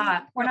working,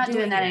 we're not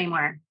doing that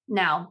anymore.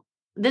 No,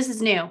 this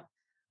is new.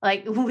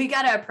 Like we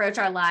got to approach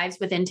our lives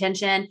with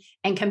intention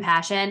and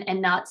compassion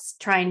and not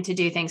trying to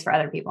do things for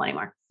other people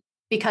anymore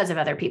because of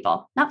other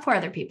people, not for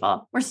other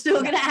people. We're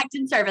still going to act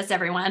in service,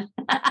 everyone.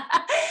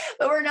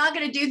 But we're not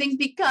going to do things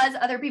because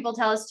other people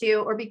tell us to,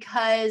 or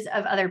because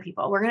of other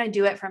people. We're going to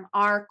do it from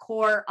our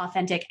core,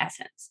 authentic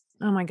essence.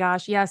 Oh my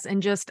gosh. Yes.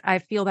 And I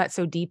feel that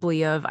so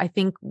deeply I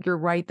think you're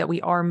right that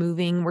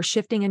we're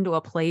shifting into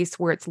a place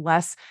where it's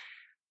less,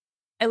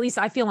 at least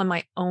I feel in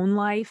my own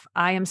life,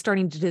 I am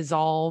starting to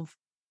dissolve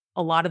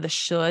a lot of the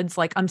shoulds.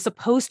 Like I'm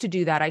supposed to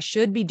do that. I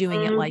should be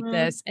doing it like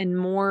this, and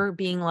more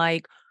being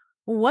like,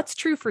 what's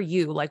true for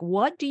you? Like,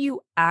 what do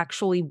you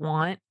actually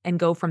want, and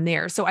go from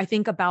there. So I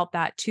think about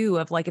that too,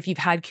 of like, if you've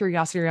had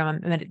curiosity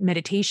around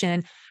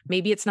meditation,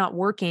 maybe it's not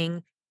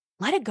working.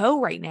 let it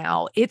go right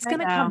now. It's I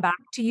going to come know. back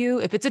to you.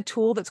 If it's a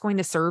tool that's going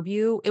to serve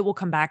you, it will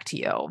come back to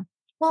you.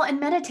 Well, in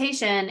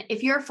meditation,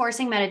 if you're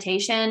forcing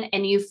meditation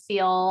and you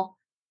feel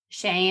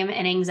shame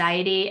and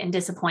anxiety and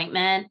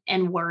disappointment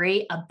and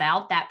worry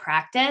about that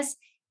practice,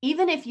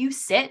 even if you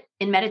sit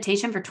in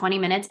meditation for 20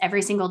 minutes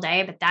every single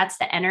day, but that's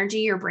the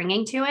energy you're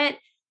bringing to it,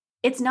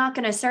 it's not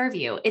going to serve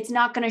you. It's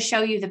not going to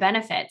show you the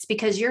benefits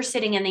because you're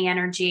sitting in the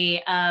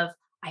energy of,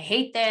 I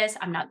hate this.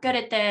 I'm not good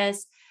at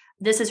this.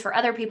 This is for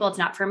other people. It's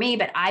not for me,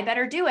 but I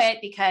better do it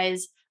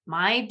because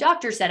my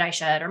doctor said I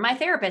should, or my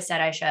therapist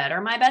said I should,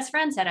 or my best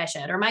friend said I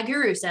should, or my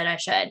guru said I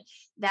should.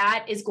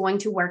 That is going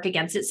to work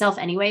against itself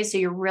anyway. So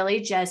you're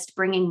really just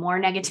bringing more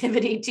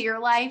negativity to your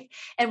life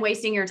and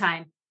wasting your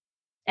time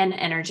and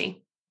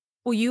energy.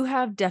 Well, you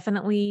have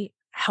definitely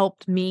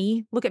helped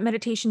me look at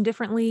meditation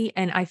differently.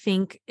 And I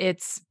think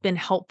it's been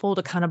helpful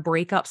to kind of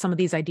break up some of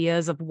these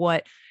ideas of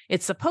what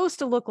it's supposed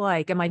to look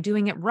like. Am I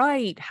doing it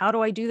right? How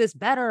do I do this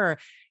better?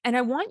 And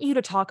I want you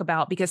to talk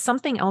about, because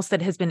something else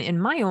that has been in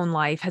my own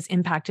life has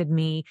impacted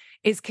me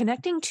is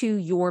connecting to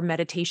your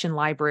meditation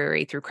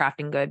library through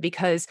Crafting Good,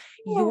 because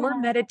your Yeah.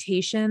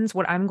 meditations,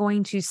 what I'm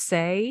going to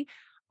say,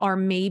 are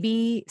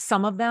maybe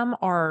some of them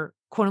are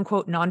quote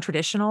unquote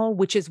non-traditional,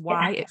 which is Yeah.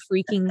 why it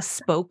freaking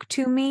spoke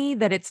to me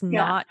that it's Yeah.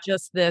 not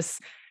just this,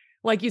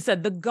 like you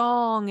said, the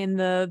gong and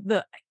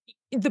the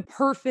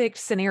perfect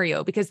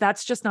scenario, because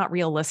that's just not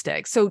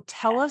realistic. So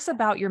tell us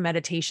about your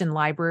meditation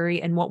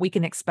library and what we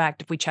can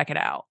expect if we check it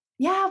out.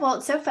 Yeah, well,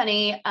 it's so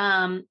funny.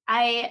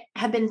 I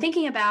have been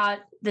thinking about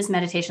this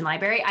meditation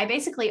library. I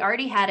basically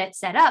already had it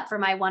set up for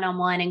my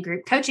one-on-one and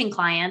group coaching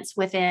clients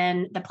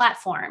within the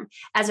platform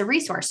as a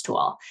resource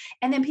tool.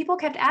 And then people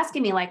kept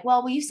asking me, like,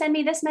 well, will you send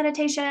me this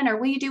meditation, or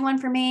will you do one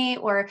for me?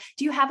 Or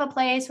do you have a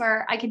place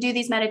where I could do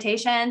these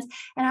meditations?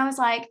 And I was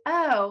like,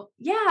 oh,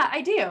 yeah,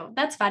 I do.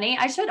 That's funny.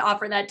 I should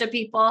offer that to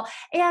people.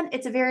 And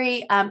it's a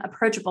very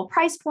approachable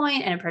price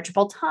point and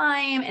approachable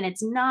time. And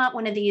it's not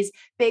one of these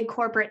big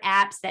corporate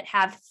apps that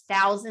have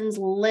thousands,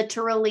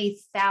 literally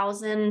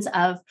thousands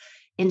of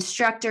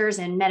instructors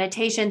and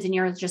meditations. And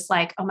you're just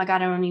like, oh my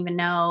God, I don't even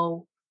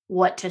know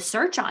what to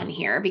search on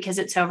here because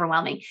it's so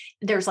overwhelming.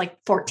 There's like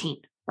 14.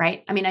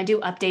 Right. I mean, I do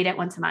update it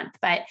once a month,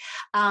 but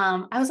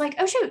I was like,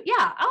 oh, shoot.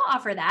 Yeah, I'll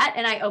offer that.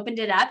 And I opened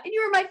it up and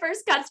you were my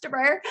first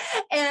customer.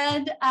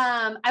 And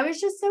I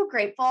was just so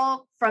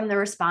grateful from the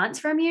response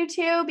from you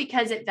too,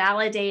 because it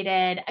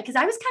validated, because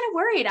I was kind of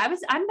worried.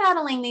 I'm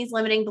battling these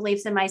limiting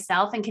beliefs in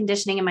myself and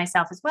conditioning in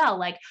myself as well.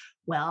 Like,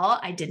 well,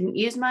 I didn't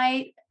use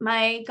my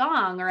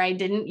gong, or I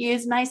didn't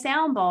use my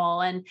sound bowl,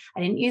 and I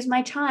didn't use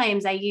my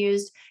chimes. I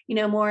used,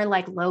 more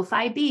like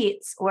lo-fi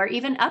beats or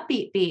even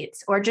upbeat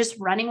beats or just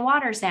running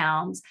water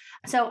sounds.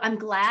 So I'm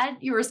glad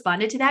you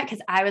responded to that,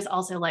 because I was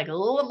also like,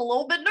 oh, I'm a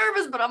little bit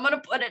nervous, but I'm going to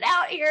put it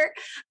out here.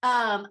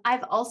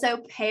 I've also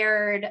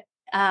paired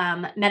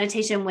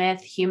meditation with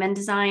human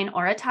design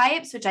aura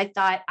types, which I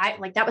thought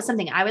that was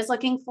something I was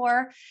looking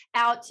for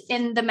out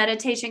in the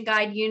meditation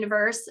guide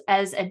universe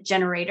as a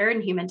generator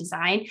in human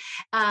design.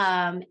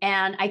 And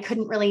I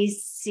couldn't really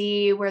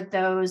see where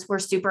those were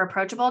super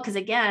approachable. Cause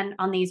again,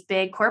 on these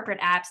big corporate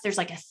apps, there's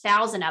like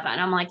 1,000 of them.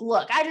 And I'm like,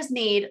 look, I just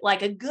need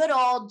like a good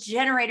old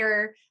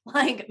generator,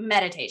 like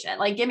meditation,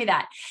 like give me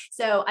that.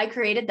 So I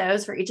created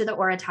those for each of the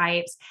aura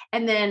types.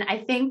 And then I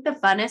think the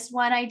funnest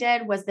one I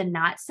did was the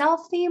not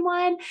self theme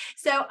one.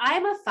 So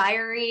I'm a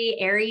fiery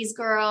Aries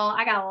girl.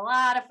 I got a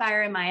lot of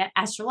fire in my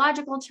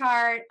astrological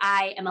chart.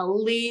 I am a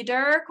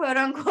leader, quote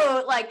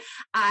unquote. Like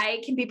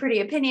I can be pretty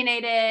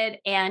opinionated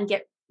and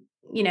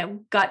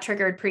got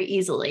triggered pretty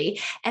easily.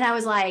 And I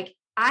was like,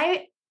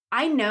 I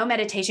know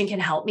meditation can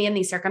help me in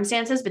these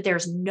circumstances, but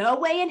there's no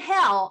way in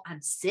hell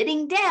I'm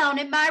sitting down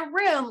in my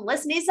room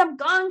listening to some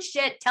gong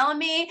shit telling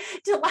me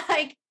to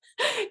like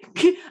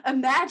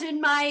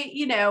imagine my,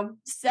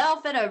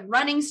 self at a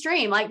running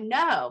stream. Like,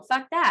 no,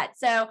 fuck that.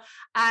 So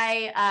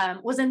I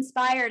was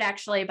inspired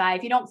actually by,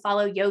 if you don't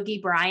follow Yogi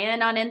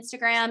Brian on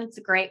Instagram, it's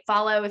a great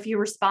follow if you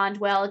respond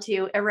well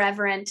to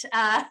irreverent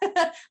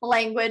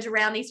language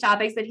around these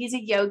topics, but he's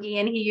a yogi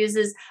and he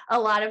uses a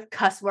lot of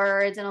cuss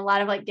words and a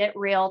lot of like get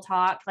real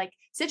talk, like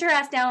sit your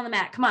ass down on the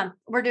mat. Come on,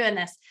 we're doing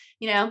this,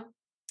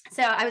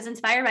 So I was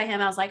inspired by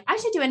him. I was like, I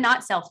should do a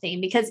not self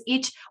theme, because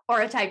each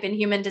aura type in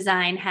human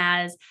design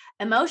has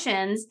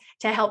emotions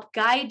to help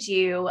guide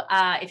you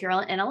if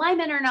you're in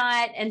alignment or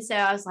not. And so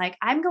I was like,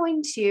 I'm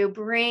going to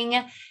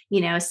bring,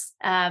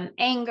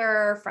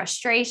 anger,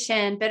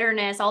 frustration,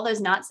 bitterness, all those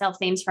not self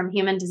themes from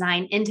human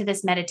design into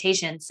this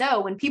meditation.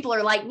 So when people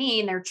are like me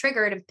and they're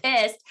triggered and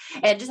pissed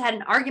and just had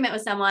an argument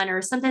with someone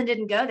or something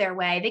didn't go their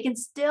way, they can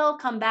still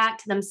come back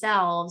to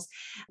themselves,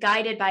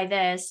 guided by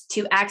this,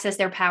 to access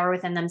their power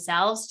within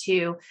themselves,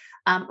 to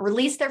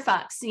release their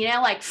fucks,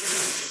 like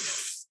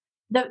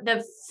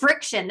the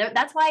friction.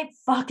 That's why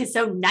fuck is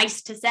so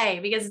nice to say,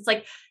 because it's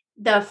like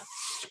the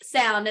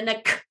sound and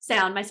the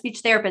sound. My speech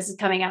therapist is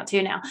coming out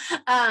too now.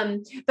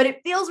 But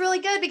it feels really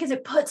good because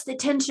it puts the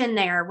tension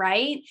there,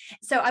 right?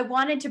 So I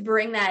wanted to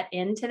bring that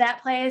into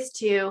that place,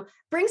 to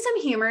bring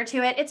some humor to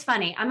it. It's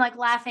funny. I'm like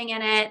laughing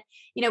in it,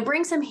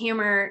 bring some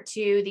humor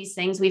to these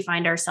things we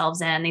find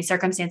ourselves in, these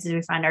circumstances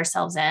we find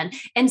ourselves in,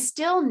 and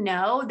still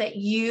know that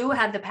you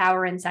have the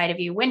power inside of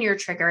you when you're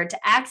triggered to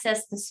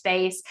access the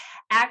space,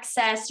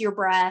 access your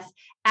breath,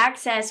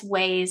 access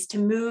ways to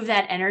move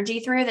that energy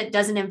through that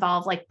doesn't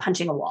involve like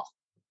punching a wall.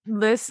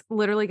 This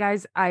literally,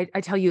 guys, I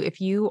tell you,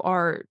 if you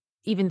are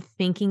even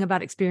thinking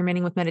about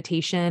experimenting with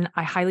meditation,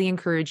 I highly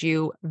encourage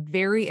you.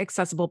 Very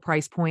accessible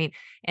price point.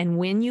 And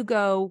when you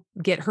go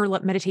get her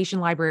meditation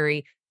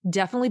library,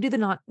 definitely do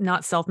the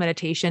not self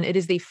meditation. It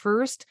is the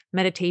first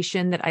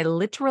meditation that I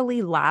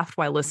literally laughed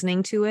while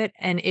listening to it.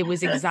 And it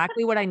was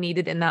exactly what I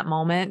needed in that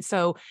moment.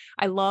 So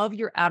I love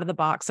your out of the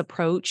box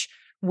approach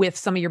with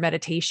some of your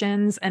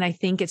meditations. And I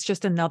think it's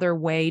just another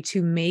way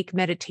to make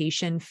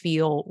meditation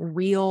feel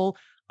real,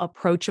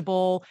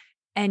 approachable,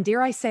 and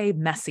dare I say,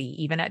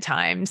 messy even at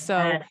times.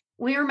 So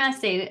we are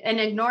messy, and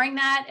ignoring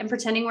that and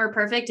pretending we're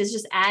perfect is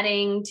just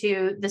adding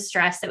to the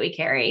stress that we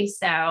carry.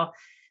 So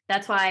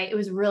that's why it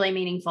was really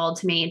meaningful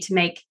to me to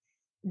make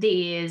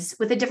these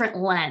with a different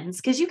lens,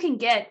 because you can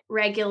get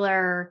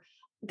regular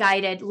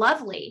guided,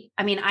 lovely.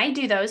 I mean, I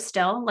do those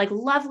still, like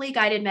lovely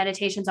guided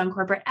meditations on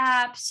corporate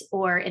apps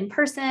or in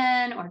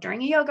person or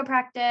during a yoga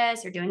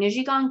practice or doing a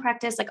Qigong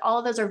practice. Like all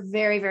of those are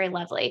very, very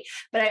lovely.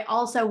 But I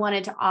also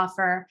wanted to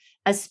offer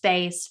a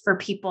space for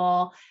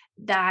people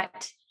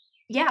that,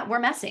 yeah, we're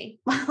messy,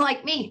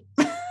 like me.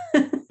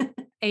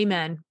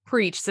 Amen.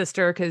 Preach,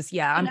 sister. Cause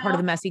yeah, I'm part of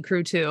the messy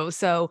crew too.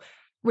 So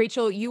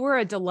Rachel, you are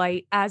a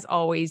delight as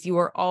always. You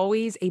are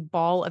always a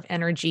ball of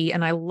energy.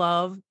 And I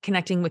love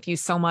connecting with you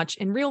so much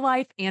in real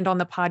life and on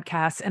the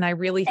podcast. And I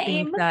really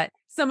think that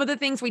some of the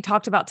things we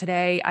talked about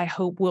today, I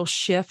hope will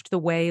shift the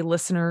way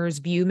listeners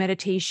view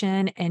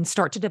meditation and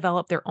start to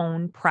develop their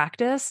own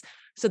practice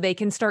so they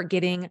can start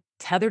getting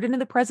tethered into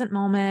the present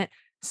moment,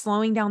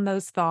 slowing down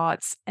those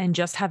thoughts, and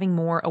just having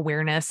more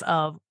awareness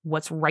of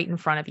what's right in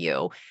front of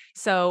you.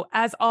 So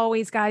as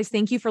always, guys,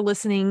 thank you for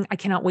listening. I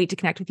cannot wait to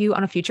connect with you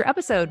on a future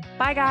episode.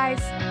 Bye,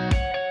 guys.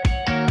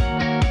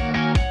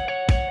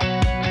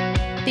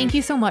 Thank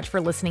you so much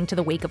for listening to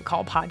the Wake Up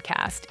Call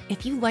podcast.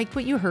 If you liked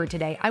what you heard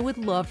today, I would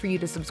love for you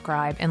to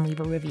subscribe and leave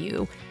a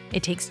review.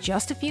 It takes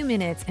just a few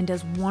minutes and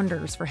does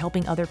wonders for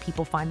helping other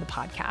people find the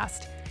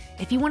podcast.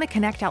 If you want to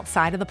connect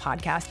outside of the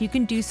podcast, you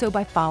can do so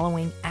by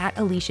following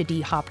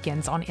 @AliciaD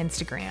Hopkins on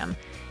Instagram.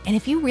 And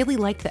if you really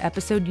liked the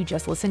episode you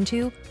just listened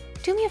to,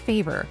 do me a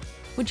favor.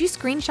 Would you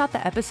screenshot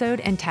the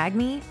episode and tag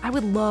me? I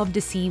would love to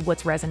see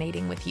what's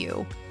resonating with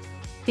you.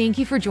 Thank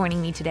you for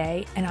joining me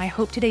today, and I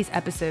hope today's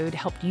episode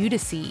helped you to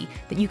see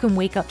that you can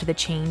wake up to the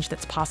change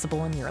that's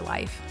possible in your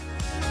life.